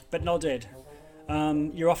 but not dead.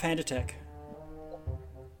 Your offhand attack.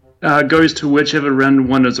 Goes to whichever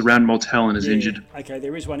one is around Mortel and is injured. Okay,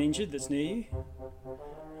 there is one injured that's near you.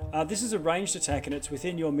 This is a ranged attack and it's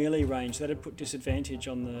within your melee range. That'd put disadvantage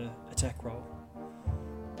on the attack roll.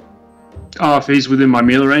 Oh, if he's within my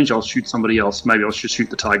melee range, I'll shoot somebody else. Maybe I'll just shoot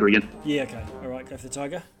the tiger again. Yeah, okay. Alright, go for the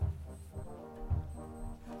tiger.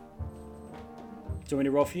 Do you want me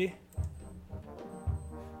to roll for you?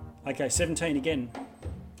 Okay, 17 again.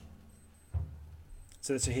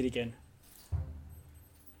 So that's a hit again.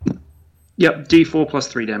 Yep, d4 plus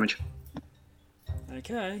 3 damage.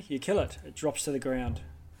 Okay, you kill it. It drops to the ground.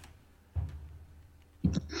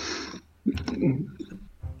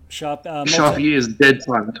 Sharpie is dead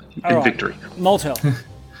silent in victory. Moltel.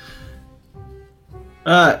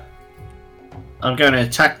 I'm going to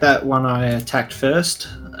attack that one I attacked first.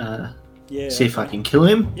 See if I can kill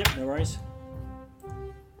him. Yep, no worries.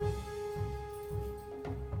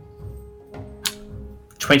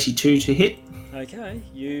 $22 to hit. Okay,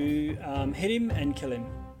 you hit him and kill him.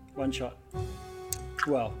 One shot.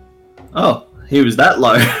 Well. Oh, he was that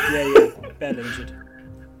low. Yeah, badly injured.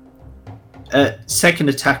 Second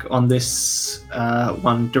attack on this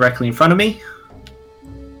one directly in front of me.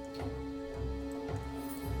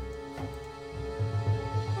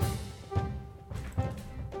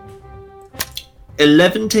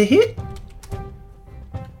 $11 to hit.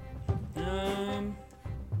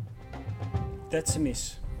 That's a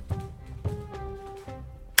miss.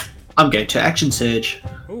 I'm going to action surge.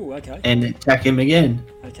 Ooh, okay. And attack him again.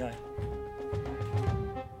 Okay.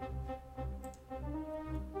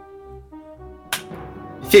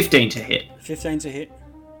 $15 to hit. 15 to hit.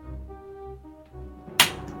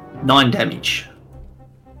 9 damage.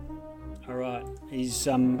 Alright. He's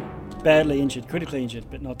badly injured, critically injured,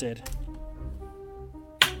 but not dead.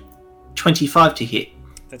 25 to hit.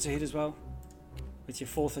 That's a hit as well. With your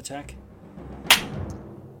fourth attack.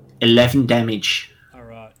 11 damage.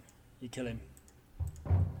 Alright. You kill him.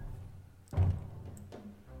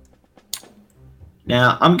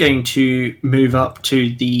 Now I'm going to move up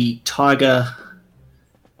to the tiger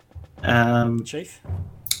Chief?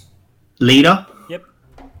 Leader. Yep.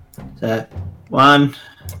 So 1,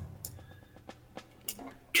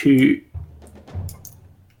 2,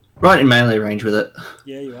 right in melee range with it.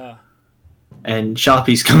 Yeah, you are. And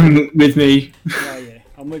Sharpie's coming with me. Oh yeah,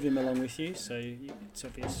 I'll move him along with you, so it's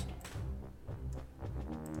obvious.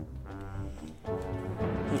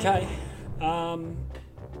 Okay.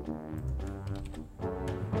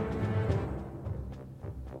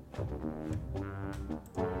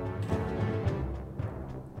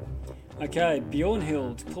 Okay,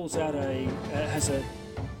 Bjornhild pulls out has a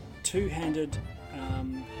two-handed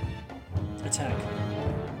attack.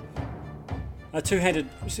 A two-handed,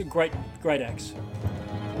 it's a great axe.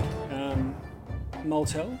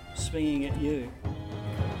 Moltel swinging at you.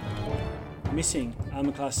 Missing,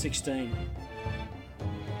 armor class 16.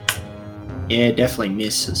 Yeah, definitely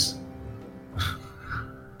misses.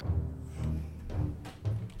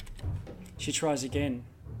 She tries again.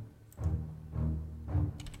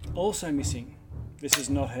 Also missing. This is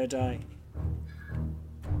not her day.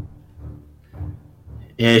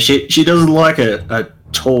 Yeah, she doesn't like a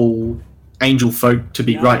tall angel folk to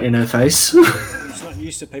be right in her face. She's not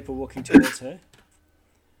used to people walking towards her.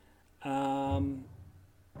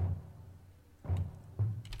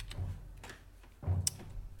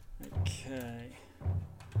 Okay.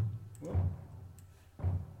 Whoop.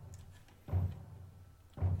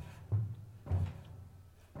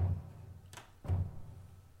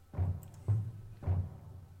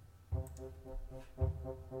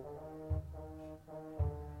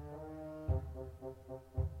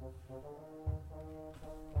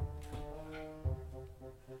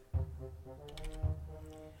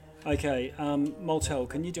 Okay, Moltel,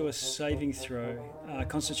 can you do a saving throw?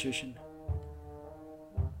 Constitution.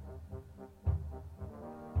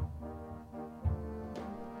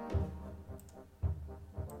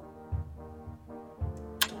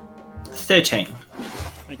 $13.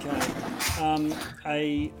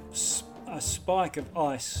 Okay. A spike of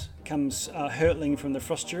ice comes hurtling from the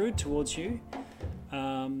frost druid towards you,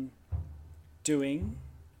 doing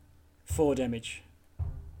 4 damage.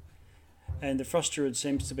 And the frost druid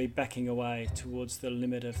seems to be backing away towards the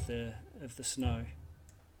limit of the snow.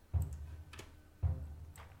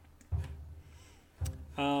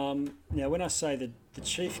 Now, when I say that the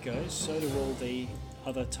chief goes, so do all the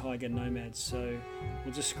other tiger nomads. So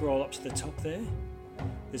we'll just scroll up to the top there.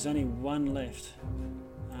 There's only one left.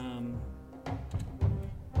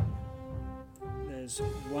 There's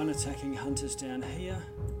one attacking hunters down here,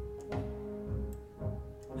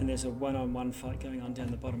 and there's a one-on-one fight going on down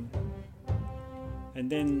the bottom. And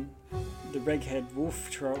then the Reghead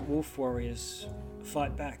wolf warriors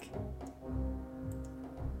fight back.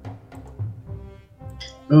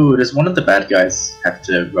 Oh, does one of the bad guys have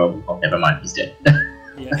to roll? Oh, never mind, he's dead.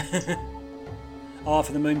 Yeah. Oh,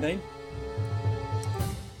 for the moonbeam?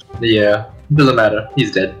 Yeah, doesn't matter,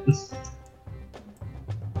 he's dead.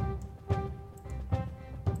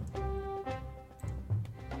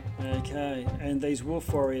 Okay, and these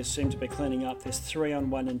wolf warriors seem to be cleaning up. There's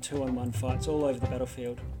 3-on-1 and 2-on-1 fights all over the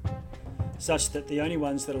battlefield, such that the only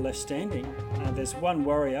ones that are left standing, there's one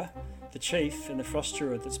warrior, the chief, and the frost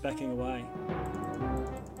druid that's backing away.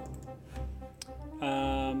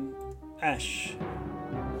 Ash.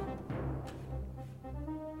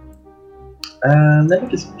 Let me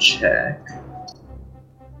just check.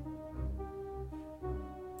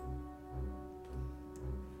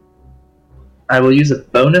 I will use a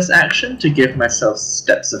bonus action to give myself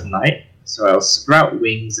Steps of Night, so I'll sprout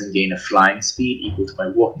wings and gain a flying speed equal to my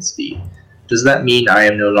walking speed. Does that mean I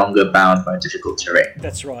am no longer bound by difficult terrain?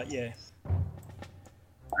 That's right, yeah.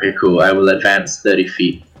 Okay, cool. I will advance 30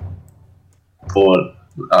 feet, or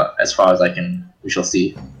as far as I can. We shall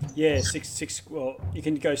see. Yeah, six. Well, you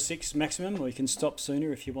can go 6 maximum, or you can stop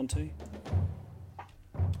sooner if you want to.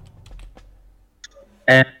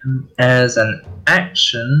 And as an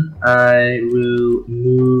action, I will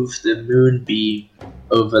move the moonbeam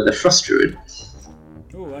over the frost druid.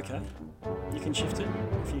 Oh, okay. You can shift it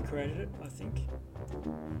if you created it, I think.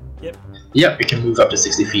 Yep. Yep, we can move up to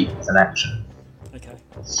 60 feet as an action. Okay.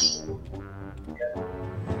 Okay.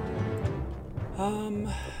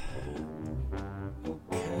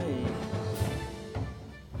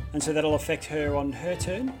 And so that'll affect her on her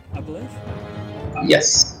turn, I believe.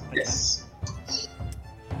 Yes. Yes.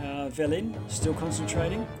 Velin, still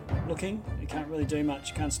concentrating, looking. You can't really do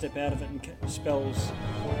much. Can't step out of it, and spells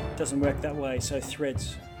doesn't work that way. So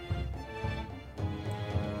threads.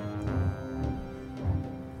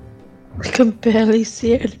 I can barely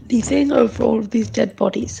see anything over all of these dead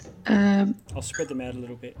bodies. I'll spread them out a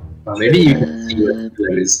little bit. Well, maybe you can see what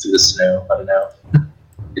there is through the snow. I don't know.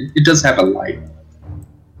 It does have a light.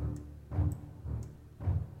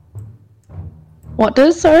 What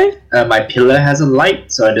does? Sorry? My pillar has a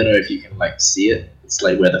light, so I don't know if you can see it. It's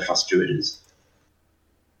like where the frost druid is.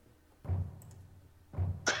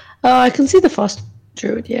 Oh, I can see the frost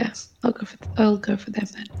druid. Yeah, I'll go for them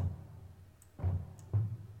then.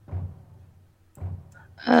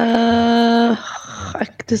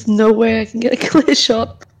 There's no way I can get a clear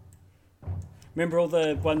shot. Remember all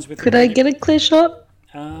the ones with... Could I get a clear shot?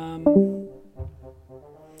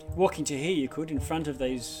 Walking to here, you could, in front of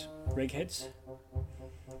these regheads.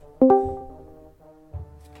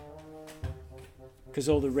 Because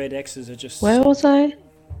all the red X's are just... Where was I?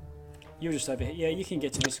 You were just over here. Yeah, you can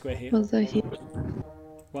get to this square here. Was I here?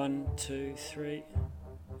 1, 2, 3.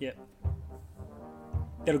 Yep.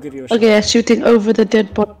 That'll give you a shot. Okay, shooting over the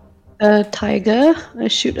dead body. Tiger. I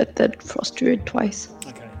shoot at the frost druid twice.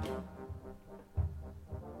 Okay.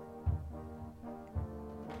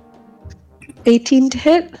 $18 to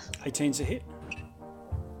hit. 18's a hit.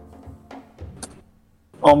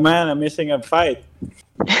 Oh man, I'm missing a fight.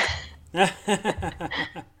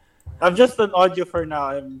 I'm just an audio for now.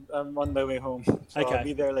 I'm on my way home. So Okay. I'll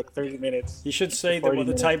be there 30 minutes. You should see 40 what the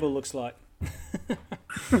minutes. table looks like.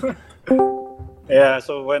 Yeah,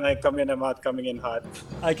 so when I come in, I'm not coming in hot.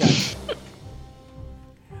 Okay.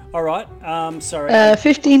 All right. Sorry.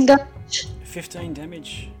 15 damage. 15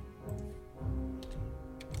 damage.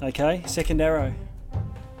 Okay. Second arrow.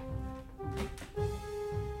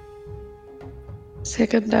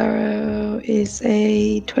 Second arrow is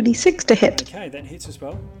a 26 to hit Okay, that hits as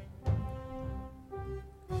well.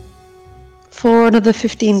 for another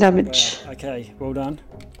 15 damage. Wow. Okay, well done.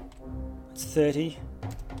 It's 30.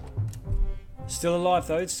 Still alive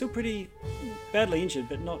though. It's still pretty badly injured,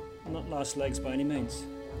 but not last legs by any means.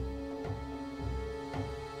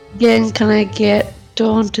 Again, can I get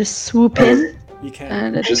Dawn to swoop in? You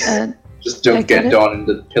can. And Just- and Just don't I get get it. Dawn in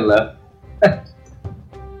the pillar.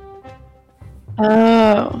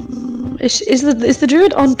 is the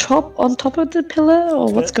druid on top of the pillar,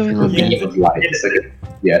 or what's going on Yeah. there? Beam of light. It's like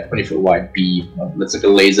a 20-foot wide beam. It's like a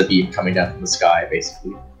laser beam coming down from the sky,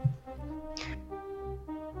 basically.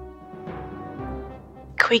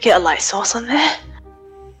 Can we get a light source on there?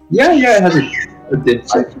 Yeah, it has a dim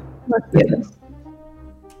light.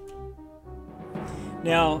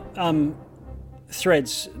 Now,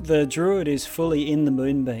 Threads, the druid is fully in the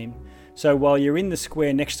moonbeam. So while you're in the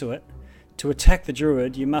square next to it, to attack the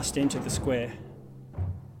druid, you must enter the square.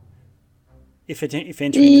 If entering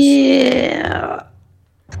the Yeah.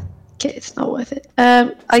 Okay, it's not worth it.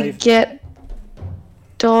 I Save. get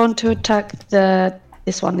Dawn to attack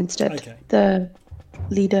this one instead. Okay. The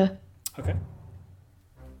leader. Okay.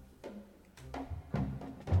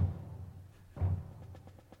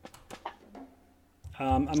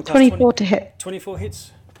 I'm a class 24 to hit. 24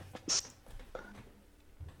 hits.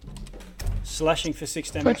 Slashing for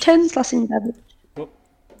 6 For damage. 10 slashing damage. Whoop.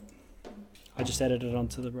 I just added it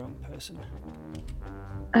onto the wrong person.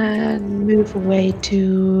 And move away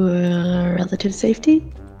to relative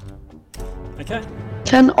safety. Okay.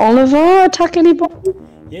 Can Oliver attack anybody?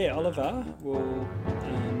 Yeah, Oliver will,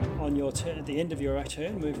 on your turn, at the end of your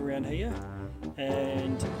turn, move around here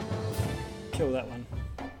and kill that one.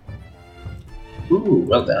 Ooh,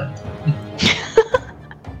 well done.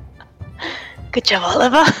 Good job,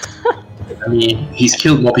 Oliver. I mean, he's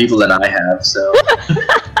killed more people than I have, so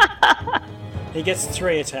He gets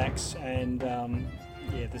 3 attacks, and the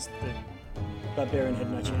barbarian had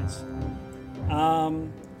no chance.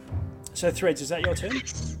 So Threads, is that your turn?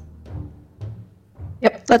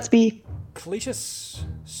 Yep, that's me. Cletus,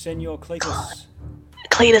 Senor Cletus.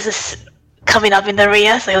 Cletus is coming up in the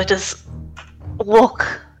rear, so he'll just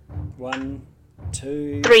walk 1,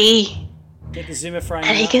 2. 3, Get the Zimmer frame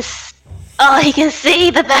and he out. he can see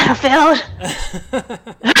the battlefield.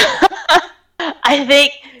 I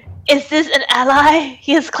think, is this an ally?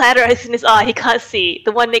 He has Clatterus in his eye, he can't see.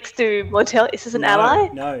 The one next to Motel, is this an ally?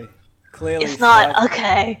 No. Clearly, It's not, Five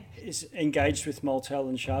okay. is engaged with Moltel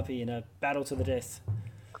and Sharpie in a battle to the death.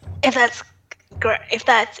 If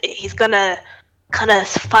that's he's gonna kind of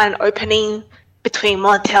find an opening between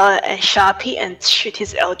Motel and Sharpie and shoot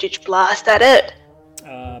his Eldritch Blast at it.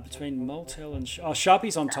 Between Moltel and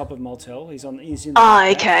Sharpie's on top of Moltel. He's in. The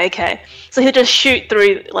Oh, back. okay. So he'll just shoot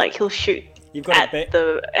through, like he'll shoot You've got at a bear.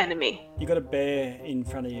 the enemy. You've got a bear in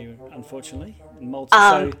front of you, unfortunately. And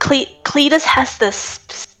Moltel. Cletus has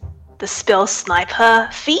the spell Sniper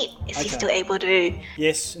feat. Is he Okay. still able to?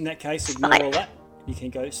 Yes, in that case, ignore Snipe. all that. You can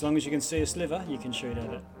go as long as you can see a sliver. You can shoot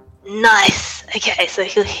at it. Nice. Okay, so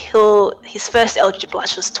he'll his first Eldritch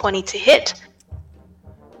Blast was 20 to hit,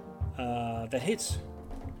 That hits.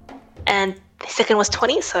 and the second was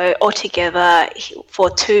 20. So altogether, for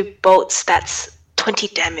 2 bolts, that's 20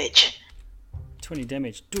 damage. 20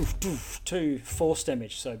 damage. Doof, doof. 2 force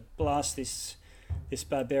damage. So blast this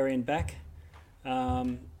barbarian back.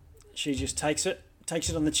 She just takes it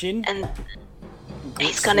on the chin. And grips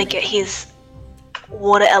he's gonna the get his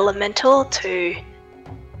water elemental to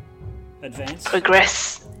advance.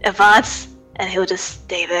 advance, and he'll just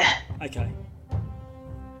stay there. Okay.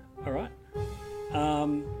 All right.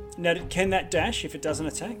 Now, can that dash if it doesn't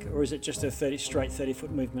attack, or is it just a straight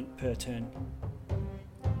 30-foot movement per turn?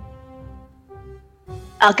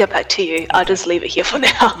 I'll get back to you. I'll just leave it here for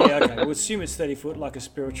now. Yeah. Okay. We'll assume it's 30 foot, like a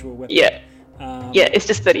spiritual weapon. Yeah. Um, Yeah, it's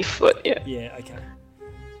just 30 foot. Yeah. Yeah. Okay.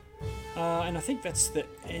 And I think that's the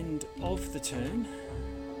end of the turn.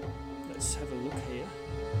 Let's have a look here.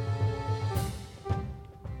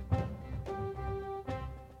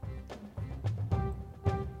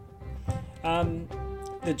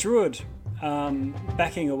 The druid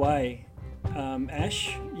backing away.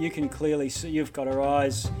 Ash, you can clearly see you've got her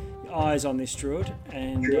eyes on this druid,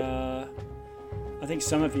 and I think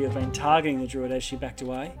some of you have been targeting the druid as she backed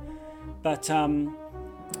away. But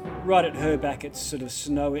right at her back, it's sort of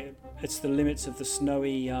snowy. It's the limits of the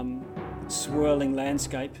snowy, swirling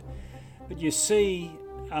landscape. But you see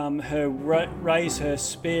her raise her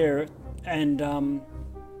spear and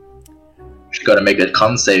She got to make a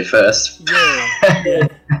con save first. Yeah.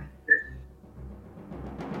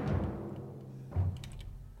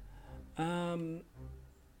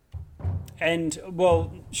 And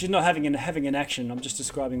well, she's not having an action. I'm just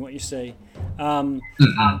describing what you see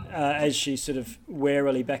as she's sort of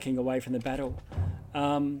warily backing away from the battle.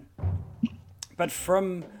 But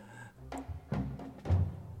from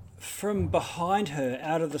behind her,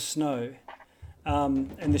 out of the snow,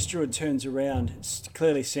 and this druid turns around,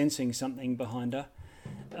 clearly sensing something behind her.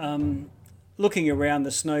 Looking around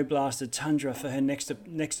the snow-blasted tundra for her next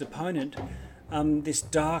opponent, this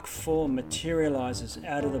dark form materialises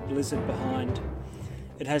out of the blizzard behind.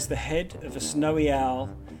 It has the head of a snowy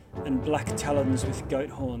owl and black talons with goat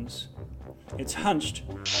horns. It's hunched,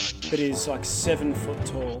 but is like 7 foot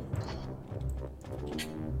tall.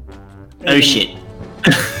 Oh shit.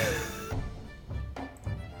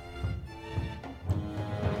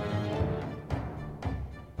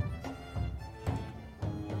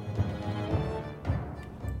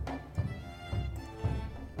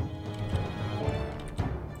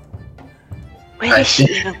 Where did she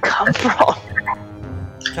even come from?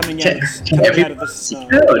 Coming Can out of the see snow.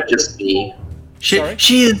 her or just me? Sorry?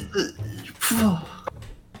 She is.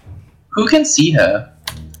 Who can see her?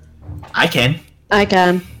 I can. I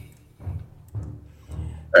can.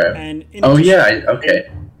 And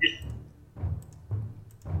Okay.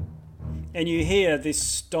 And you hear this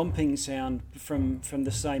stomping sound from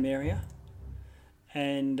the same area,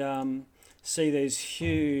 and see these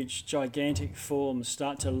huge, gigantic forms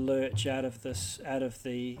start to lurch out of the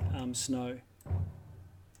snow.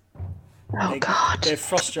 Oh God. They're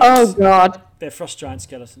frost giants. Oh God. They're frost giant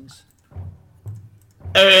skeletons.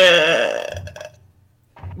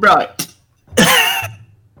 Right.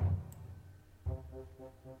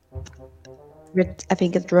 I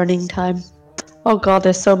think it's running time. Oh God,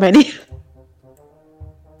 there's so many.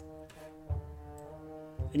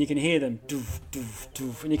 And you can hear them, doof, doof,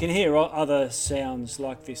 doof. And you can hear other sounds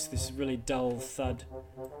like this really dull thud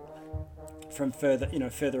from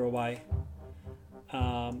further away.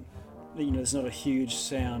 There's not a huge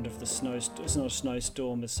sound of the snow. It's not a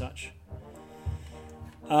snowstorm as such.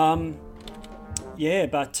 But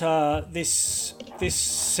this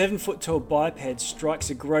 7 foot tall biped strikes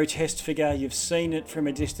a grotesque figure. You've seen it from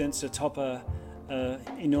a distance atop a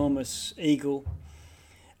enormous eagle.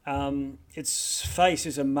 Its face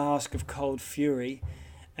is a mask of cold fury,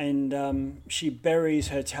 and she buries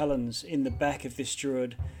her talons in the back of this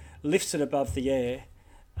druid, lifts it above the air,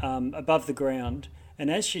 above the ground, and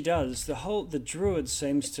as she does, the druid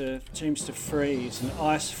seems to freeze, and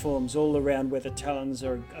ice forms all around where the talons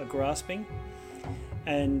are grasping.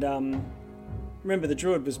 And remember, the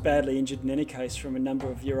druid was badly injured in any case from a number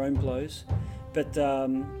of your own blows, but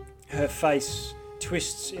her face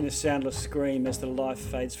twists in a soundless scream as the life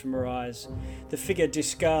fades from her eyes. The figure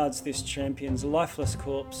discards this champion's lifeless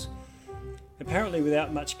corpse, apparently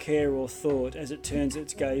without much care or thought, as it turns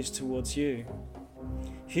its gaze towards you.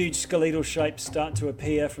 Huge skeletal shapes start to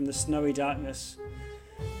appear from the snowy darkness,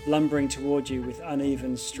 lumbering toward you with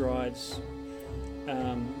uneven strides,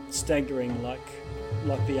 staggering like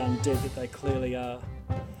the undead that they clearly are.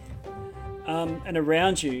 And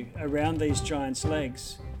around you, around these giants'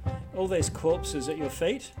 legs, all these corpses at your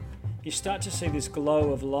feet, you start to see this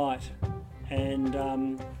glow of light, and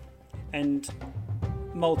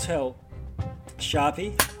Moltel,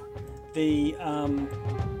 Sharpie, the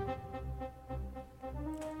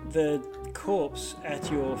corpse at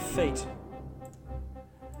your feet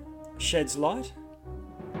sheds light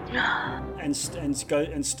and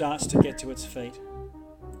starts to get to its feet.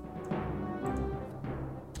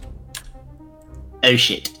 Oh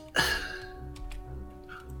shit.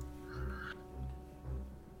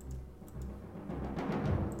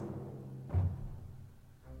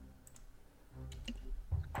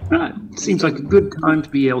 Right. Seems like a good time to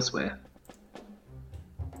be elsewhere.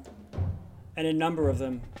 And a number of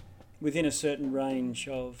them within a certain range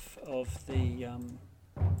of the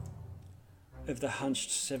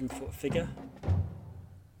hunched 7 foot figure.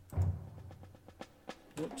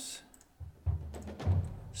 Whoops.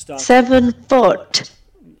 7 foot.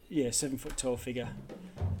 Yeah, 7 foot tall figure.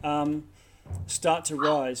 Start to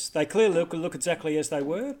rise. They clearly look exactly as they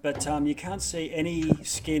were, but you can't see any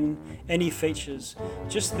skin, any features.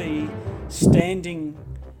 Just the standing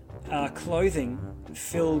clothing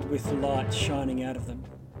filled with light shining out of them.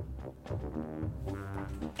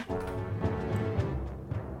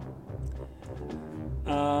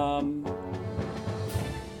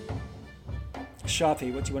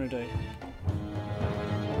 Sharpie, what do you want to do?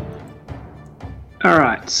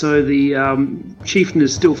 Alright, so the chieftain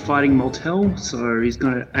is still fighting Moltel, so he's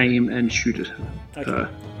going to aim and shoot at her. Okay.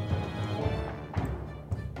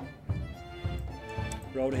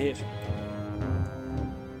 roll to hit.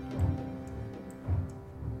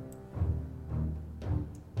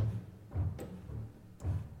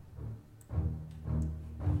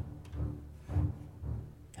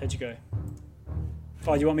 How'd you go?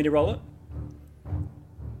 Oh, you want me to roll it?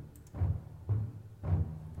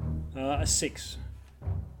 A 6.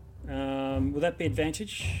 Will that be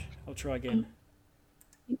advantage? I'll try again.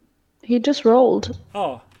 He just rolled.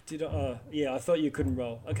 Oh, did I? Yeah, I thought you couldn't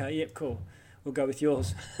roll. Okay, yep, cool. We'll go with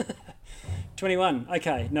yours. 21.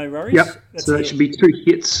 Okay, no worries. Yep. That's So that should be 2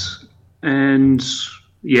 hits, and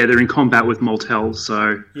yeah, they're in combat with Moltel,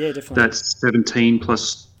 so yeah, definitely. that's 17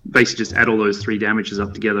 plus. Basically, just add all those 3 damages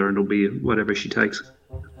up together, and it'll be whatever she takes.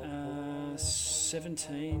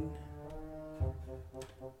 17.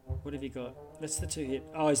 What have you got? That's the 2 hit.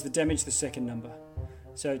 Oh, is the damage the second number?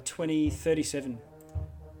 So 20, 37.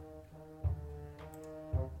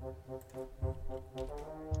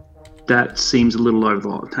 That seems a little over the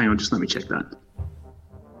line. Hang on, just let me check that.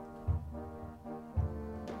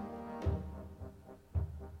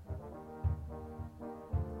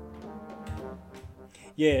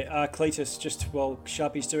 Yeah, Cletus, just while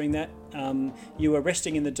Sharpie's doing that, you were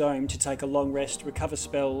resting in the dome to take a long rest, recover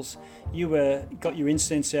spells. You got your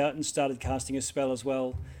incense out and started casting a spell as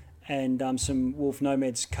well. And some wolf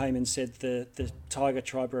nomads came and said the tiger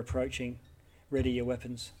tribe are approaching. Ready your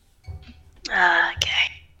weapons.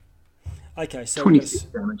 Okay. Okay, so 26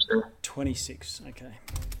 damage there. 26, okay.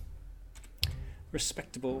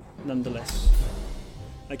 Respectable, nonetheless.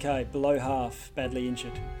 Okay, below half, badly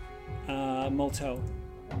injured. Moltel.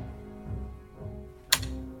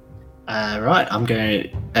 Right, I'm going to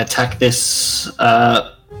attack this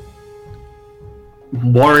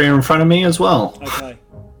warrior in front of me as well. Okay.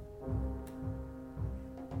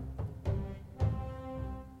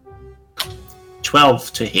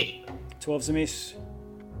 $12 to hit. 12's a miss.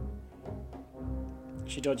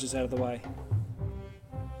 She dodges out of the way.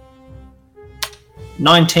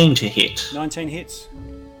 19 to hit. 19 hits.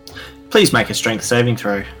 Please make a strength saving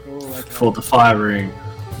throw Oh, okay. for the fire rune.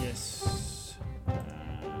 Yes.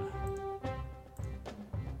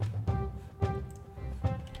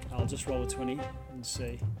 I'll just roll a 20 and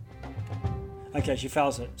see. Okay, she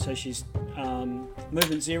fails it. So she's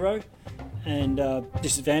movement 0 and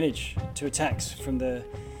disadvantage to attacks from the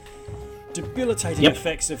debilitating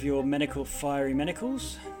effects of your fiery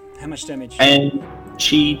manacles. How much damage? And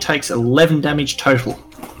she takes 11 damage total.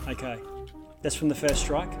 Okay. That's from the first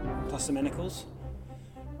strike, plus the manacles.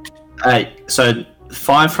 So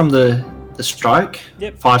 5 from the strike,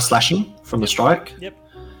 Yep. 5 slashing from the strike, Yep.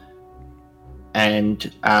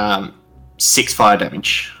 and 6 fire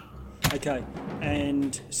damage. Okay.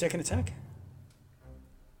 And second attack?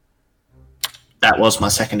 That was my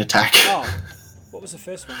second attack. Oh, what was the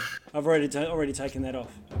first one? I've already taken that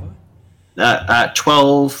off. Have I?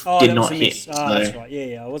 12 Oh, did that was not a hit. miss. So Oh, that's right.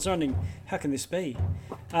 Yeah. I was wondering, how can this be?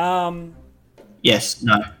 yes,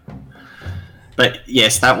 no. But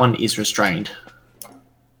yes, that one is restrained.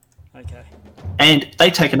 Okay. And they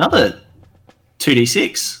take another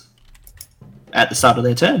 2d6 at the start of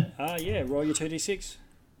their turn. Yeah. Roll your 2d6.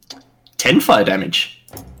 10 fire damage.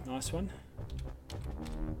 Nice one.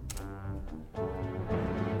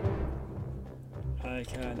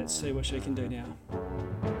 Okay, let's see what she can do now.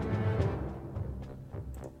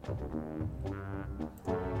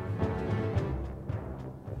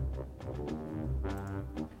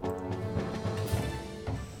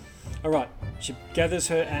 Alright, she gathers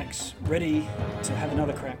her axe, ready to have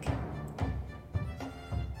another crack.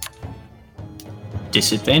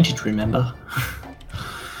 Disadvantage, remember.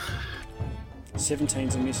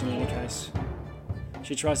 17's a miss in any case.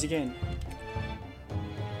 She tries again.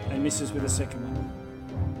 And misses with a second one.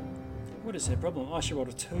 What is her problem? Oh, she rolled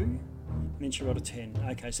a 2, and then she rolled a 10.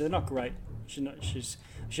 Okay, so they're not great. She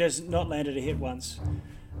has not landed a hit once.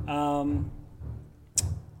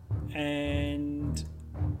 And...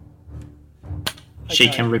 She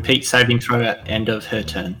okay. can repeat saving throw at end of her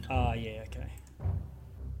turn. Yeah, okay.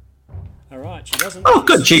 Alright, she doesn't. Oh,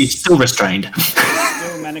 good. She's still restrained.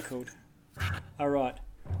 Still manacled. Alright.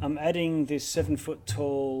 I'm adding this 7-foot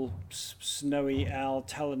tall, snowy owl,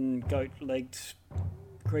 talon, goat-legged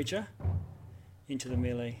creature into the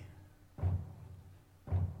melee.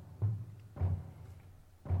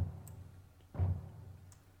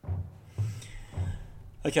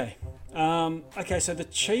 Okay. Okay, so the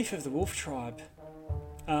chief of the wolf tribe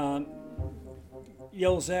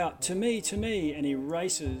yells out, to me, and he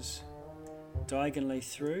races diagonally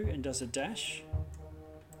through and does a dash.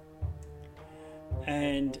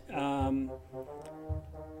 And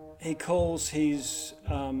he calls his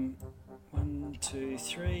 1, 2,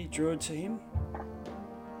 3 druid to him.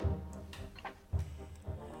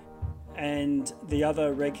 and the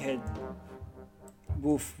other Reghead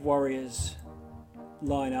wolf warriors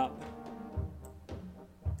line up.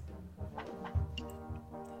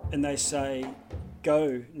 And they say,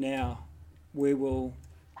 "Go now. We will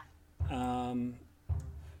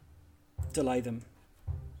delay them."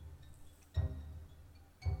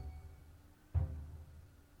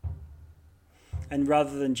 And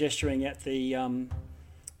rather than gesturing at the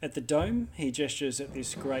dome, he gestures at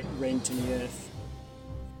this great rent in the earth.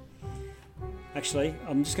 Actually,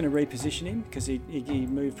 I'm just going to reposition him because he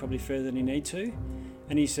moved probably further than he need to,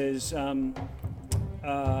 and he says,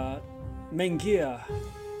 "Mengir,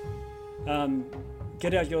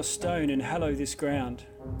 get out your stone and hallow this ground."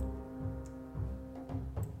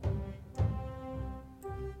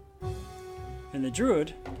 And the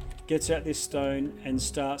druid gets out this stone and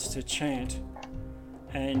starts to chant,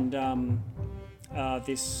 and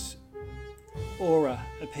this aura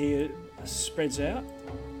spreads out.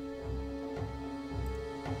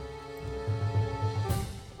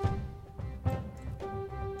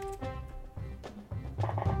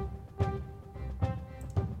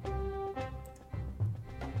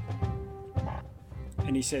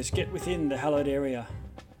 And he says, "Get within the hallowed area."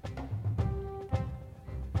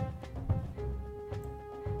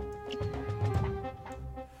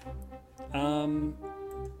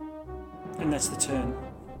 And that's the turn.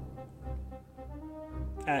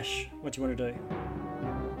 Ash, what do you want to do?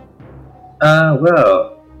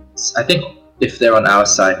 Well, I think if they're on our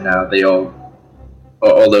side now,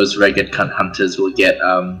 all those ragged cunt hunters will get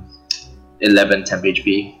 11 temp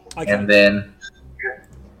HP, Okay. and then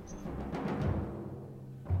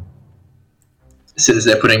since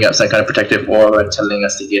they're putting up some kind of protective aura and telling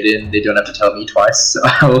us to get in, they don't have to tell me twice, so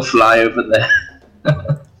I will fly over there.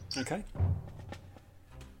 Okay.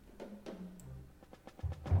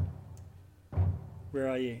 Where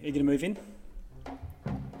are you? Are you going to move in?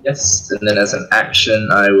 Yes, and then as an action,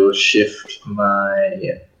 I will shift my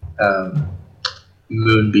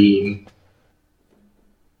moonbeam.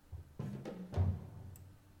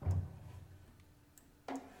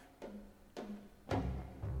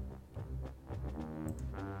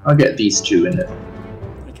 I'll get these two in it.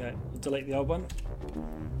 Okay, we'll delete the old one.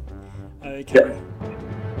 Okay. Yep.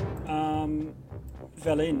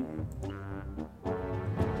 Valin.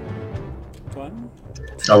 1,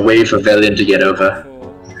 I'll wait for Velian to get over.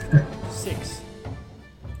 4, 6.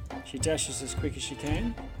 She dashes as quick as she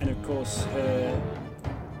can, and of course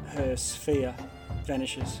her sphere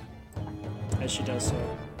vanishes as she does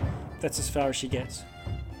so. That's as far as she gets.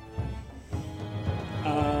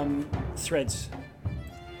 Threads.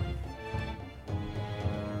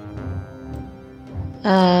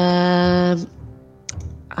 I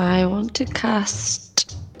want to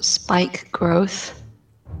cast Spike Growth.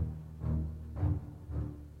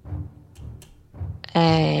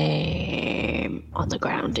 On the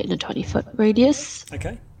ground in a 20-foot radius.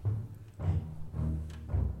 Okay.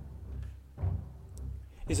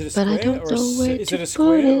 Is it a But I square don't or know where is to it a put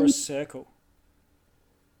square or a it. circle?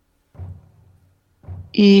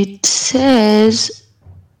 It says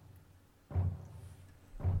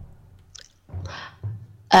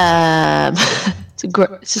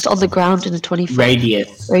it's just on the ground in a 20-foot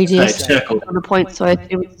Radius. radius. So circle. On a point, so I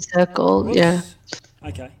assume it's a circle. Whoops. Yeah.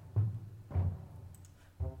 Okay.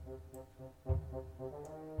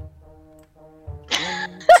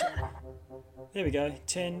 There we go.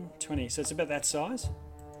 10, 20. So it's about that size.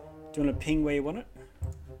 Do you want to ping where you want it?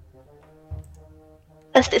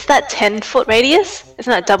 Is that 10-foot radius?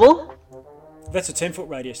 Isn't that double? That's a 10-foot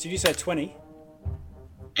radius. Did you say 20?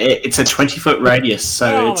 It's a 20-foot radius, so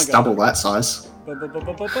Oh my it's God. double that size. Bum, bum, bum,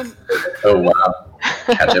 bum, bum, bum. Oh wow.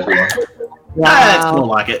 Catch everyone. Ah, it's more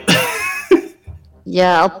like it.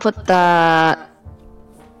 Yeah, I'll put that.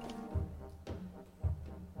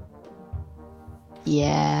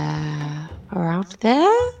 Yeah, around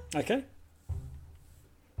there. Okay.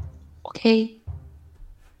 Okay.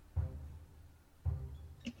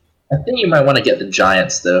 I think you might want to get the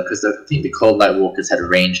giants though, because I think the Cold Light Walkers had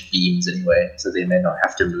ranged beams anyway, so they may not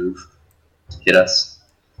have to move to hit us.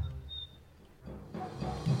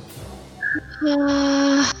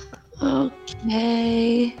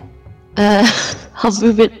 Okay. I'll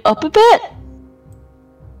move it up a bit.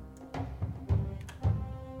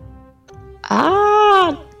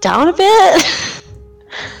 Down a bit.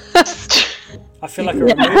 I feel like a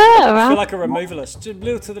Yeah, I feel around- like a removalist. Just a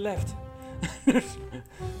little to the left.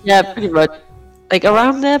 Yeah, pretty much. Like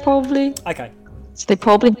around there, probably. Okay. So they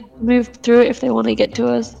probably move through it if they want to get to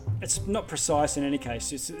us. It's not precise in any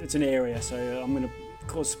case. It's an area, so I'm going to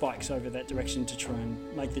cause spikes over that direction to try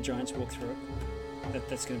and make the giants walk through it.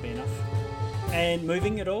 That's going to be enough. And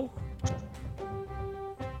moving at all?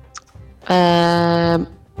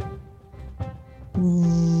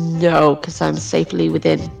 No, because I'm safely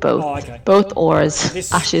within both. Oh, okay. Both oars.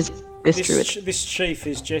 This- Ashes, this druid. This chief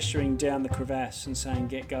is gesturing down the crevasse and saying,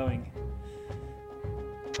 "Get going."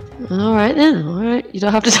 All right then. All right. You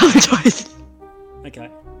don't have to tell me twice. Okay.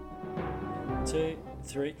 2,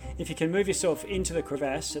 3. If you can move yourself into the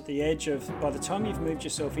crevasse at the edge of, by the time you've moved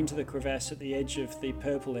yourself into the crevasse at the edge of the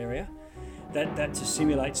purple area, that just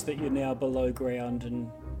simulates that you're now below ground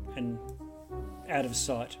and out of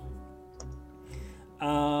sight.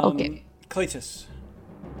 Okay. Cletus.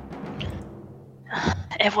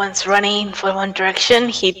 Everyone's running for one direction.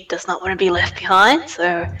 He does not want to be left behind,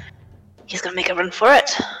 so he's gonna make a run for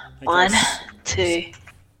it. Okay. 1, 2,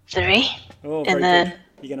 3, Oh, very and then good.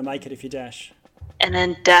 You're going to make it if you dash. and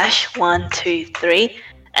then dash 1, 2, 3.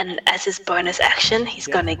 And as his bonus action, he's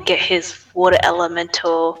Yep. gonna get his water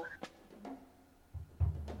elemental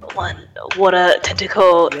water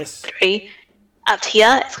tentacle Yes. 3 up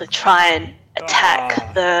here. It's gonna try and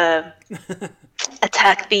attack the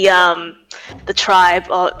tribe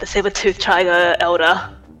or the saber-tooth tiger elder.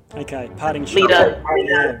 Okay, parting shot. Leader.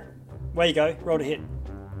 Yeah. Where you go? Roll to hit.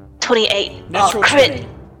 28. Natural Crit 20.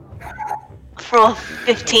 for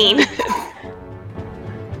 15.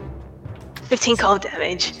 15 cold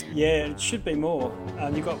damage. Yeah, it should be more.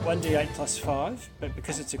 You've got 1d8 plus 5, but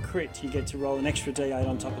because it's a crit, you get to roll an extra d8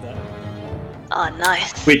 on top of that. Oh,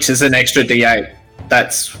 nice. Which is an extra d8.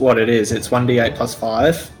 That's what it is. It's 1d8 plus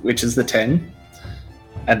 5, which is the 10.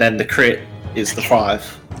 And then the crit is the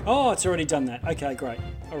 5. Oh, it's already done that. Okay, great.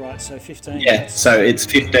 All right, so 15. Yeah, so it's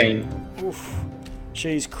 15. Oof.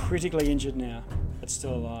 She's critically injured now, but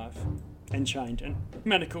still alive. And chained and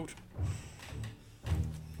manacled.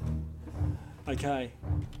 Okay.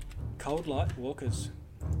 Cold Light Walkers.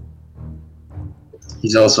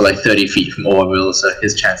 He's also like 30 feet from Orville, so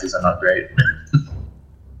his chances are not great.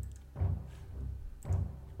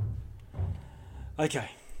 Okay.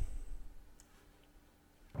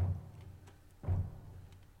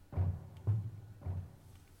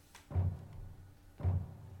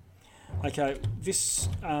 Okay, this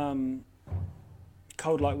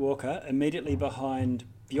Cold Light Walker, immediately behind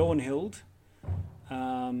Bjornhild,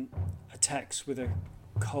 attacks with a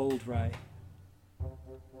cold ray.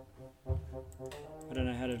 I don't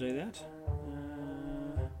know how to do that.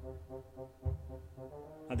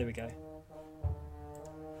 Oh, there we go.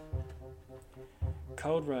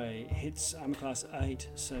 Cold ray hits armor class 8,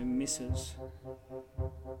 so misses.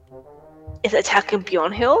 Is it attacking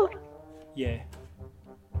Bjornhild? Yeah.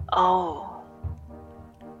 Oh.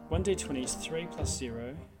 1d20 is 3 plus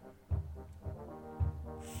 0.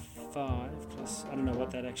 5 plus... I don't know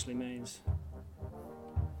what that actually means.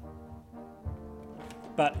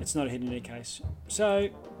 But it's not a hit in any case. So,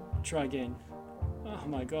 try again. Oh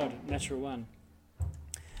my god, natural 1.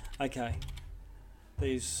 Okay.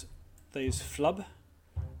 These flub.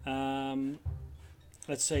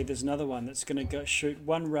 Let's see, there's another one that's going to go shoot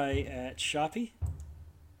one ray at Sharpie.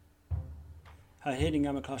 Hitting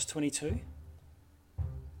armor class 22.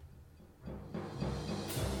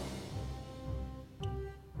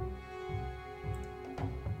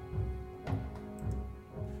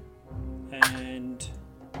 And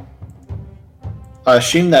I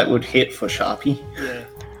assume that would hit for Sharpie. yeah,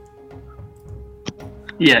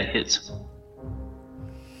 Yeah, it hits.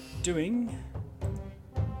 doing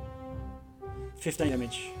 15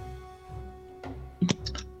 damage.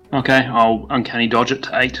 Okay, I'll uncanny dodge it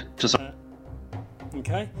to 8. Just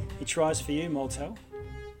Okay, he tries for you, Moltel.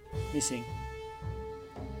 Missing.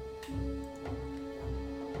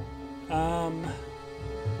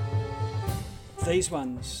 These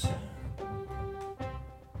ones.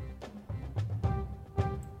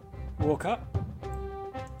 Walk up.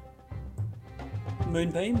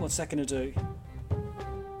 Moonbeam, what's that going to do?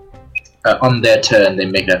 On their turn, they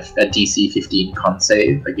make a DC 15 con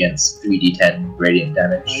save against 3d10 radiant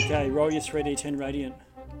damage. Okay, roll your 3d10 radiant.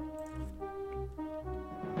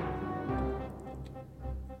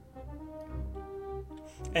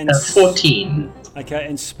 And 14. okay,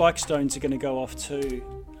 and spike stones are going to go off to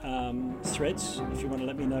threads. If you want to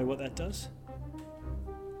let me know what that does.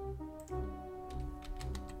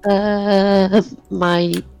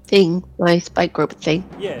 My thing, my spike rope thing.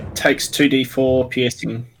 Yeah, Takes 2d4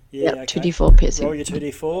 piercing. yeah. Yep, Okay. 2d4 piercing. Roll your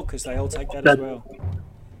 2d4 because they all take that as well.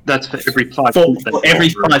 that's for every 5 For, feet. for every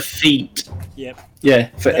 5 feet. Yep. Yeah,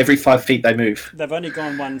 for every 5 feet they move. They've only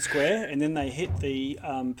gone one square, and then they hit the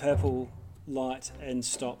purple light and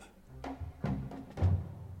stop.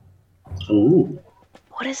 Ooh.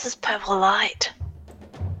 What is this purple light?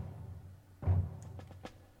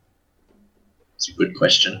 It's a good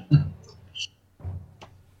question.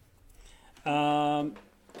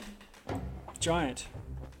 giant.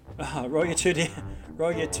 Roll your 2D.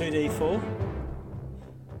 Roll your 2d4.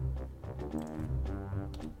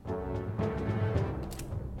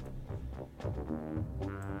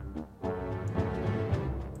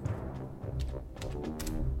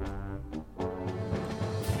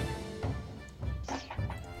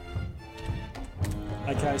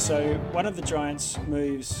 Okay, so one of the giants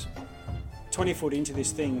moves 20 foot into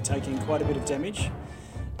this thing, taking quite a bit of damage.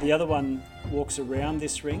 The other one walks around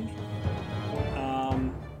this ring.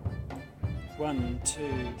 1,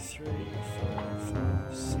 2, 3, 4,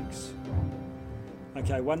 5, 6.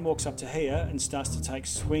 Okay, one walks up to here and starts to take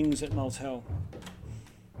swings at Moltel.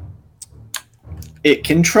 It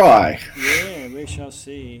can try. Yeah, we shall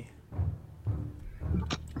see.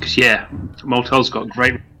 Because, yeah, Moltel's got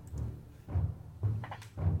great...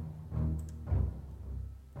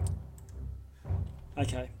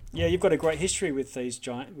 Okay. Yeah, you've got a great history with these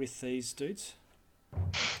dudes.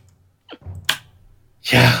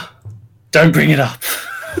 Yeah. Don't bring it up.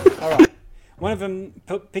 All right. One of them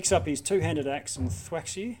picks up his two-handed axe and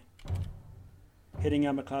thwacks you, hitting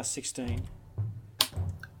armor class 16.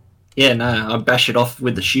 Yeah, no, I bash it off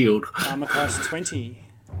with the shield. Armor class 20.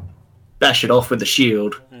 Bash it off with the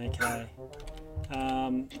shield. Okay.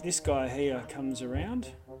 This guy here comes around.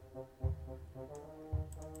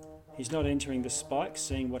 He's not entering the spike,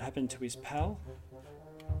 seeing what happened to his pal.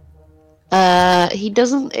 He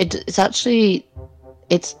doesn't.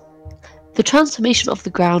 It's the transformation of the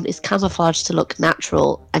ground is camouflaged to look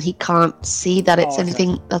natural, and he can't see that it's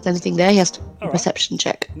anything there. He has to do a perception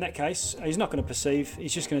check. In that case, he's not going to perceive.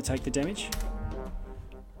 He's just going to take the damage.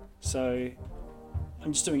 So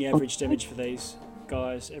I'm just doing average damage for these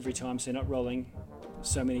guys every time, so they're not rolling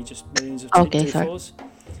so many, just millions of d4s.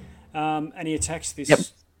 And he attacks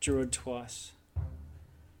this druid twice,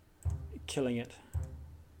 killing it.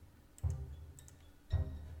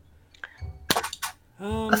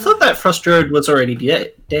 I thought that frost druid was already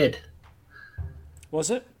dead. Was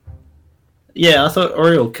it? Yeah, I thought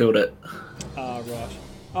Oriel killed it. Right.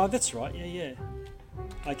 Oh, that's right. Yeah.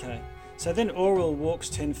 Okay. So then Oriel walks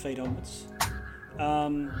 10 feet onwards,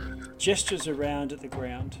 gestures around at the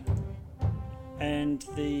ground, and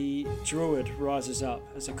the druid rises up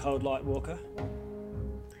as a cold light walker.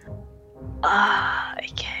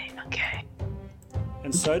 Okay.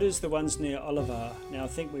 And so does the ones near Oliver. Now I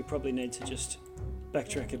think we probably need to just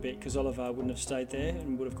backtrack a bit, because Oliver wouldn't have stayed there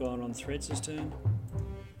and would have gone on Threads' turn.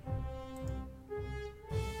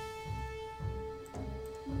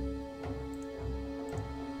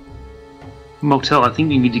 Moltel, I think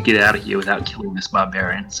you need to get out of here without killing this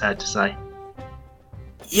barbarian, sad to say.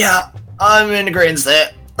 Yeah, I'm in agreement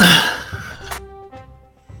there.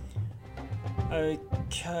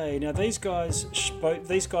 Okay, now these guys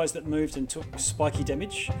that moved and took spiky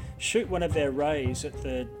damage shoot one of their rays at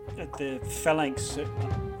the phalanx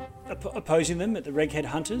opposing them, at the Reghead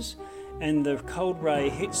Hunters, and the cold ray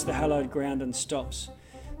hits the hallowed ground and stops.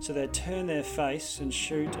 So they turn their face and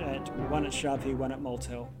shoot at one at Sharpie, one at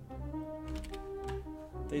Moltel.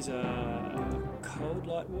 These are cold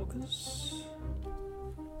light walkers.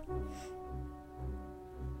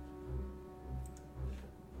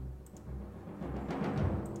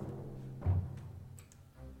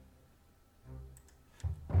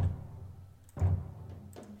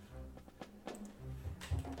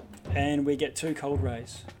 And we get 2 cold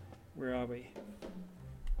rays. Where are we?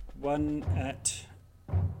 One at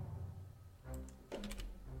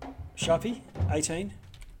Sharpie, 18.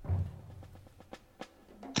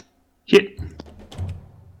 Hit.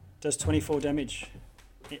 Does 24 damage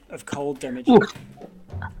of cold damage.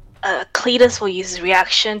 Cletus will use his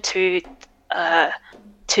reaction to get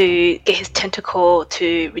his tentacle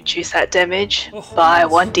to reduce that damage by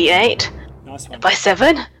 1d8. Nice one. By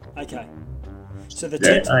 7. Okay. So the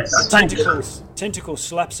nice. tentacle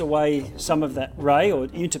slaps away some of that ray, or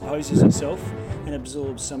interposes itself and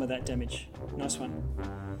absorbs some of that damage. Nice one.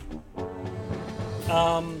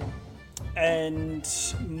 And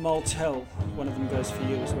Moltel, one of them goes for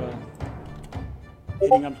you as well.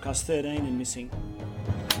 Hitting up class 13 and missing.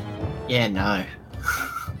 Yeah, no.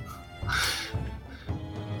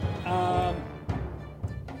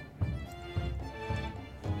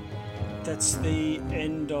 That's the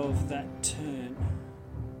end of that turn.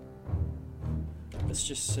 Let's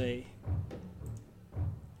just see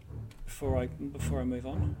before I move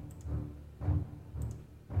on.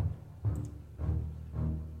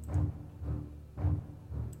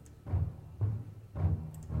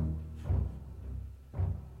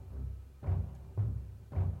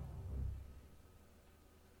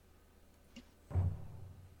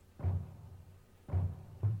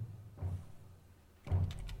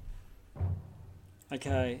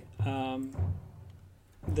 Okay.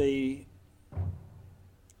 The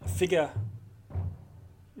figure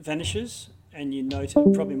vanishes, and you note,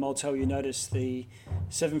 probably Moltel, you notice the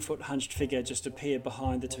 7-foot hunched figure just appear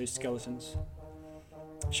behind the two skeletons.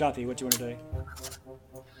 Sharpie, what do you want to do?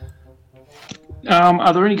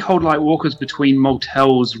 Are there any cold light walkers between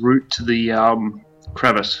Moltel's route to the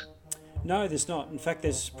crevice? No, there's not. In fact,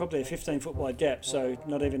 there's probably a 15-foot wide gap, so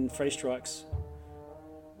not even free strikes.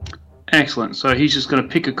 Excellent. So he's just going to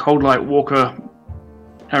pick a cold light walker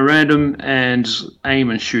at random and aim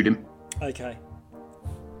and shoot him. Okay.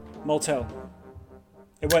 Moltel.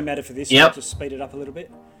 It won't matter for this. Yep. I'll just speed it up a little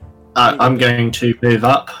bit. I'm going to move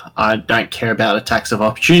up. I don't care about attacks of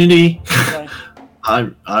opportunity. Okay.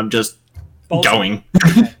 I'm just Bolting. going.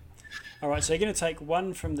 Okay. All right, so you're going to take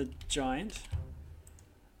one from the giant.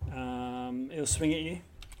 It'll swing at you.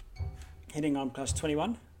 Hitting on plus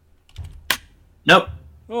 21. Nope.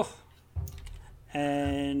 Oh.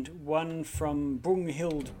 And one from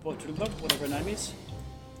Brunghild, whatever her name is.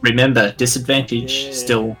 Remember, disadvantage Yeah.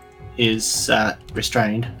 still is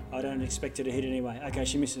restrained. I don't expect her to hit anyway. Okay,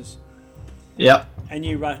 she misses. Yep. And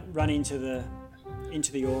you run into the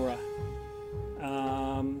aura.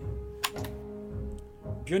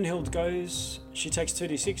 Brunhild goes. She takes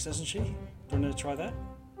 2d6, doesn't she? Do you want to try that?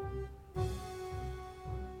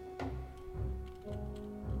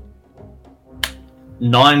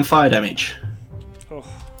 Nine fire damage. Oh.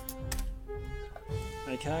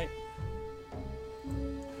 Okay.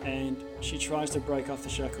 And she tries to break off the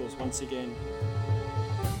shackles once again.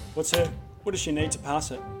 What does she need to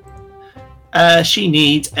pass it? She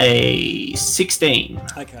needs a 16.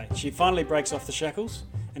 Okay, she finally breaks off the shackles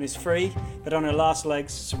and is free, but on her last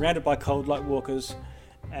legs, surrounded by cold light walkers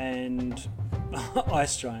and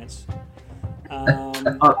ice giants.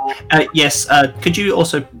 Yes, could you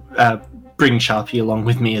also bring Sharpie along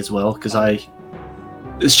with me as well? Because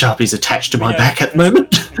Sharpie's attached to my back at the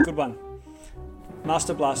moment. Good one.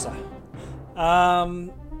 Master Blaster.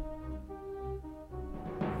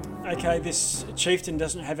 Okay, this chieftain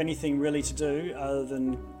doesn't have anything really to do other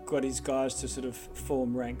than got his guys to sort of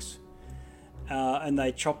form ranks. And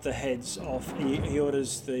they chop the heads off. He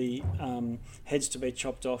orders the heads to be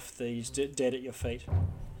chopped off these dead at your feet.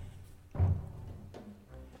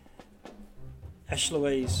 Ash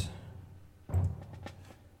Louise.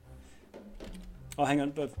 Oh, hang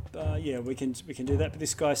on, but yeah, we can do that. But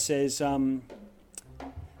this guy says,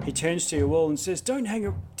 he turns to your wall and says,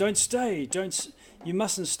 "Don't stay, you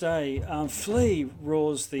mustn't stay. Flee!"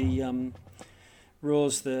 roars the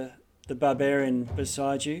barbarian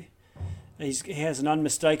beside you. He has an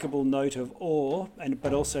unmistakable note of awe,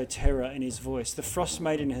 but also terror in his voice. "The Frost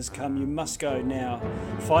Maiden has come. You must go now.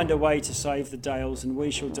 Find a way to save the Dales, and we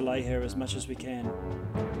shall delay her as much as we can.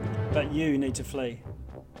 But you need to flee."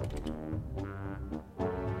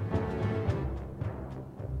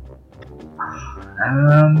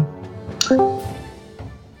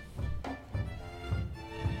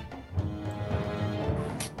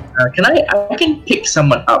 I can pick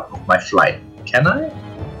someone up with my flight. Can I?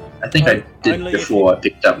 I think I did before I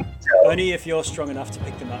picked up. Only if you're strong enough to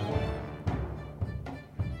pick them up.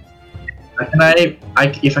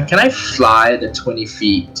 Can I fly the 20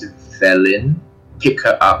 feet to Velin, pick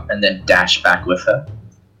her up, and then dash back with her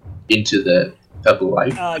into the purple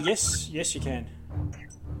light? Yes, you can.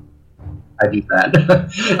 I do that.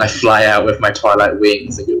 I fly out with my twilight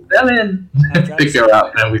wings and go, Velin! Okay. Pick her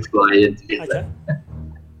up, and we fly in together.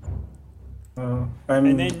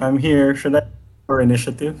 Okay. I'm here. Should I for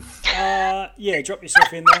initiative? Yeah, drop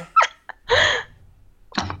yourself in there.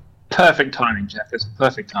 Perfect timing, Jeff. It's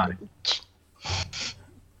perfect timing.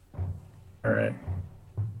 All right.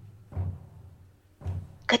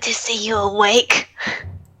 Good to see you awake.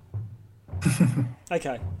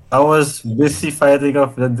 Okay. I was busy fighting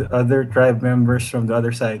off the other tribe members from the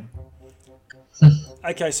other side.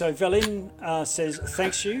 Okay, so Velin says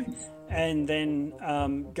thanks you, and then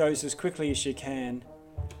goes as quickly as she can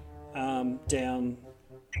down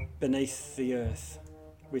beneath the earth.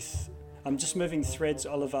 I'm just moving threads,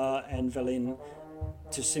 Oliver and Velin,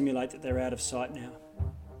 to simulate that they're out of sight now.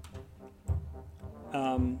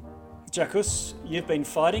 Jacus, you've been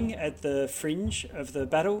fighting at the fringe of the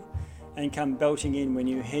battle and come belting in when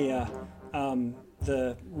you hear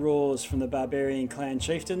the roars from the barbarian clan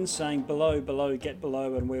chieftains saying, "Below, below, get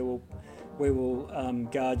below, and we will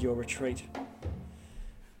guard your retreat."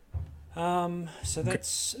 So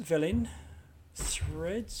that's Velin.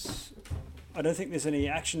 Threads. I don't think there's any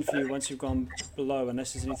action for you once you've gone below,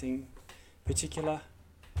 unless there's anything particular.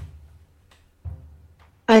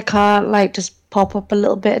 I can't just pop up a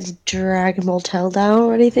little bit and drag Moltel down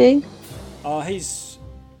or anything. Oh, he's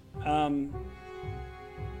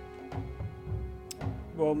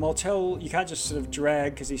well, Moltel, you can't just sort of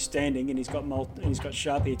drag because he's standing and he's got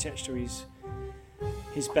Sharpie attached to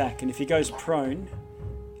his back. And if he goes prone,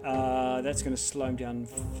 that's going to slow him down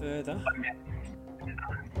further.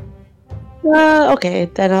 Okay,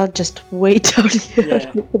 then I'll just wait down here Yeah. and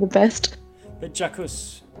hope for the best. But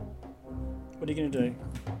Jackus, what are you going to do?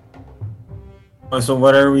 Oh, so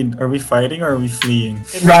what are we? Are we fighting or are we fleeing?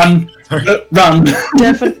 Run! Run!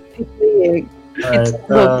 Definitely fleeing. Alright,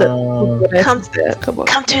 Come to Jack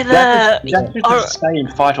the. could just stay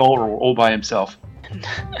and fight Oral all by himself.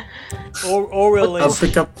 Auril I'll is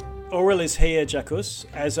pick up. Auril is here, Jackus,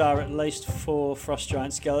 as are at least 4 frost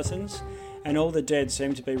giant skeletons, and all the dead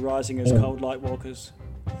seem to be rising as cold light walkers.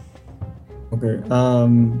 Okay.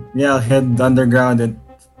 Yeah, I'll head underground and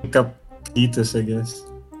pick up Cletus, I guess.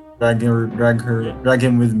 Drag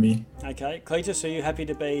him with me. Okay, Cletus, are you happy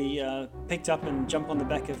to be picked up and jump on the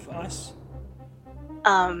back of ice?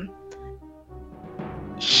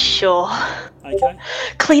 Sure. Okay.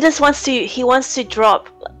 Cletus wants to drop.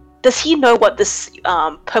 Does he know what this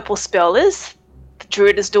purple spell is? The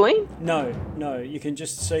druid is doing? No. You can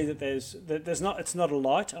just see that there's not. It's not a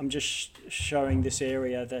light. I'm just showing this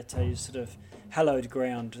area that is sort of hallowed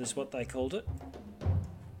ground, is what they called it.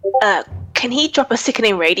 Can he drop a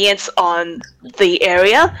sickening radiance on the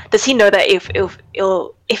area? Does he know that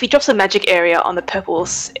if he drops a magic area on the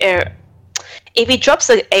purple's air, if he drops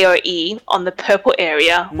an AoE on the purple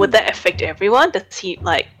area, would that affect everyone?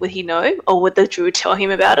 Would he know, or would the druid tell him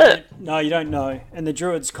about it? No, you don't know. And the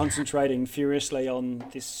druid's concentrating furiously on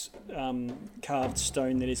this carved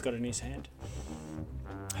stone that he's got in his hand.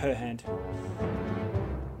 Her hand.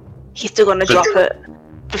 He's still gonna drop it.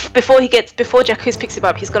 Before Jacuz picks him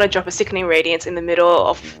up, he's gonna drop a sickening radiance in the middle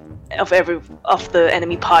of the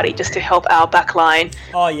enemy party just to help our backline.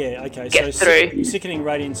 Oh yeah, okay. Get so through. Sickening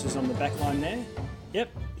radiance is on the back line there. Yep.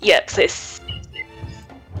 Yep. So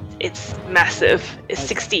it's massive. It's Okay.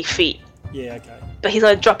 60 feet. Yeah. Okay. But he's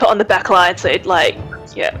gonna drop it on the back line, so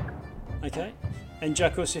yeah. Okay. And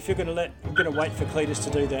Jackus, if you're gonna wait for Cletus to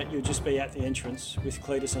do that, you'll just be at the entrance with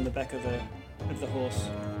Cletus on the back of the horse.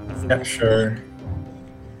 Of the Yeah, wolf. sure.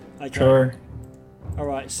 Okay. Sure. All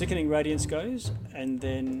right. Sickening radiance goes, and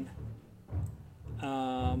then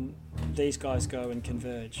these guys go and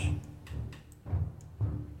converge.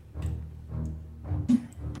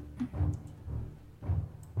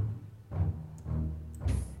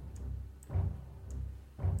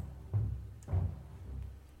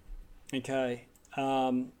 Okay.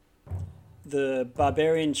 The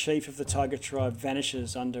barbarian chief of the tiger tribe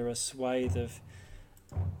vanishes under a swathe of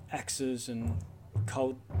axes and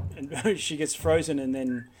cold, and she gets frozen and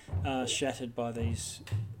then shattered by these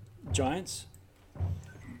giants.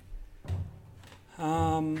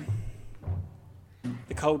 The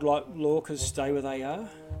cold light lorkers stay where they are.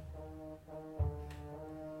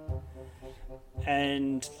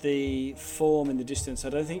 And the form in the distance, I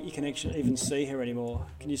don't think you can actually even see her anymore.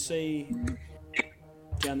 Can you see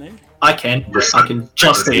down there? I can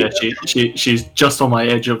just see her. She's just on my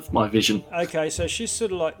edge of my vision. Okay, so she's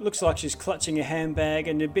sort of looks like she's clutching a handbag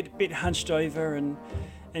and a bit hunched over and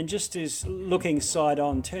just is looking side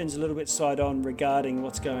on, turns a little bit side on regarding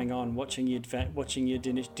what's going on, watching you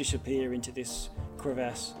disappear into this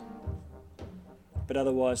crevasse, but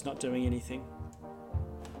otherwise not doing anything.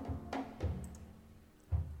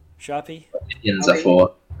 Sharpie? Indians are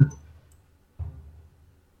for.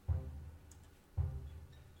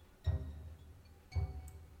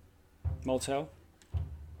 Moltel?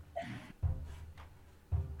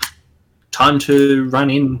 Time to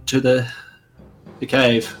run into the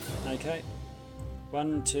cave. Okay.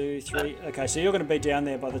 1, 2, 3. Okay, so you're going to be down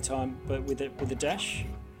there by the time, but with the dash.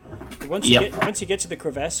 But once you get to the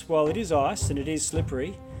crevasse, while it is ice and it is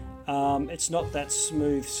slippery, it's not that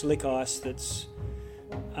smooth, slick ice that's,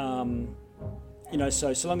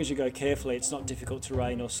 so long as you go carefully, it's not difficult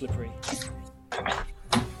terrain or slippery.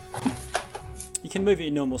 You can move at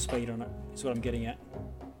your normal speed on it, is what I'm getting at.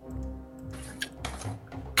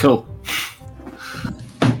 Cool.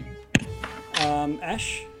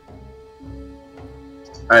 Ash?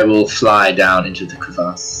 I will fly down into the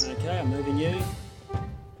crevasse. Okay, I'm moving you.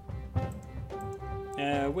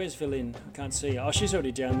 Where's Velin? I can't see her. Oh, she's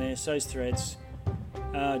already down there. So's Threads.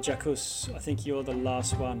 Jackus, I think you're the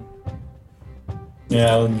last one.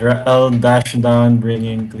 Yeah, I'll dash down,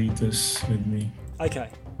 bringing Cletus with me. Okay.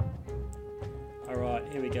 Alright,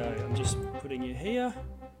 here we go. I'm just putting you here.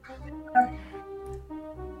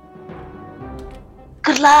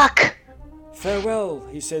 Good luck. Farewell,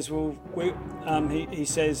 he says. He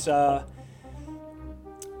says,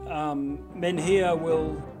 men here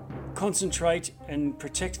will concentrate and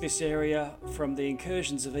protect this area from the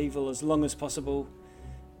incursions of evil as long as possible.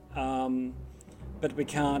 but we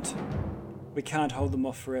can't hold them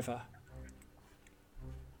off forever.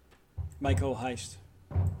 Make all haste.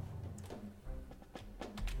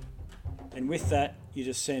 And with that, you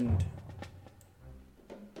descend.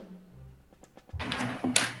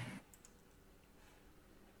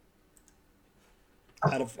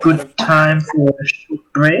 Good time for a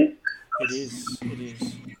short break. It is.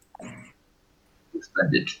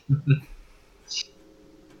 Splendid.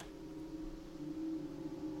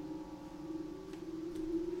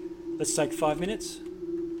 Let's take 5 minutes,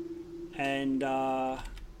 and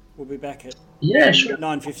we'll be back at sure.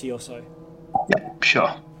 9:50 or so.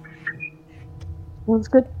 Sure. Sounds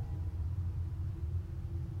good.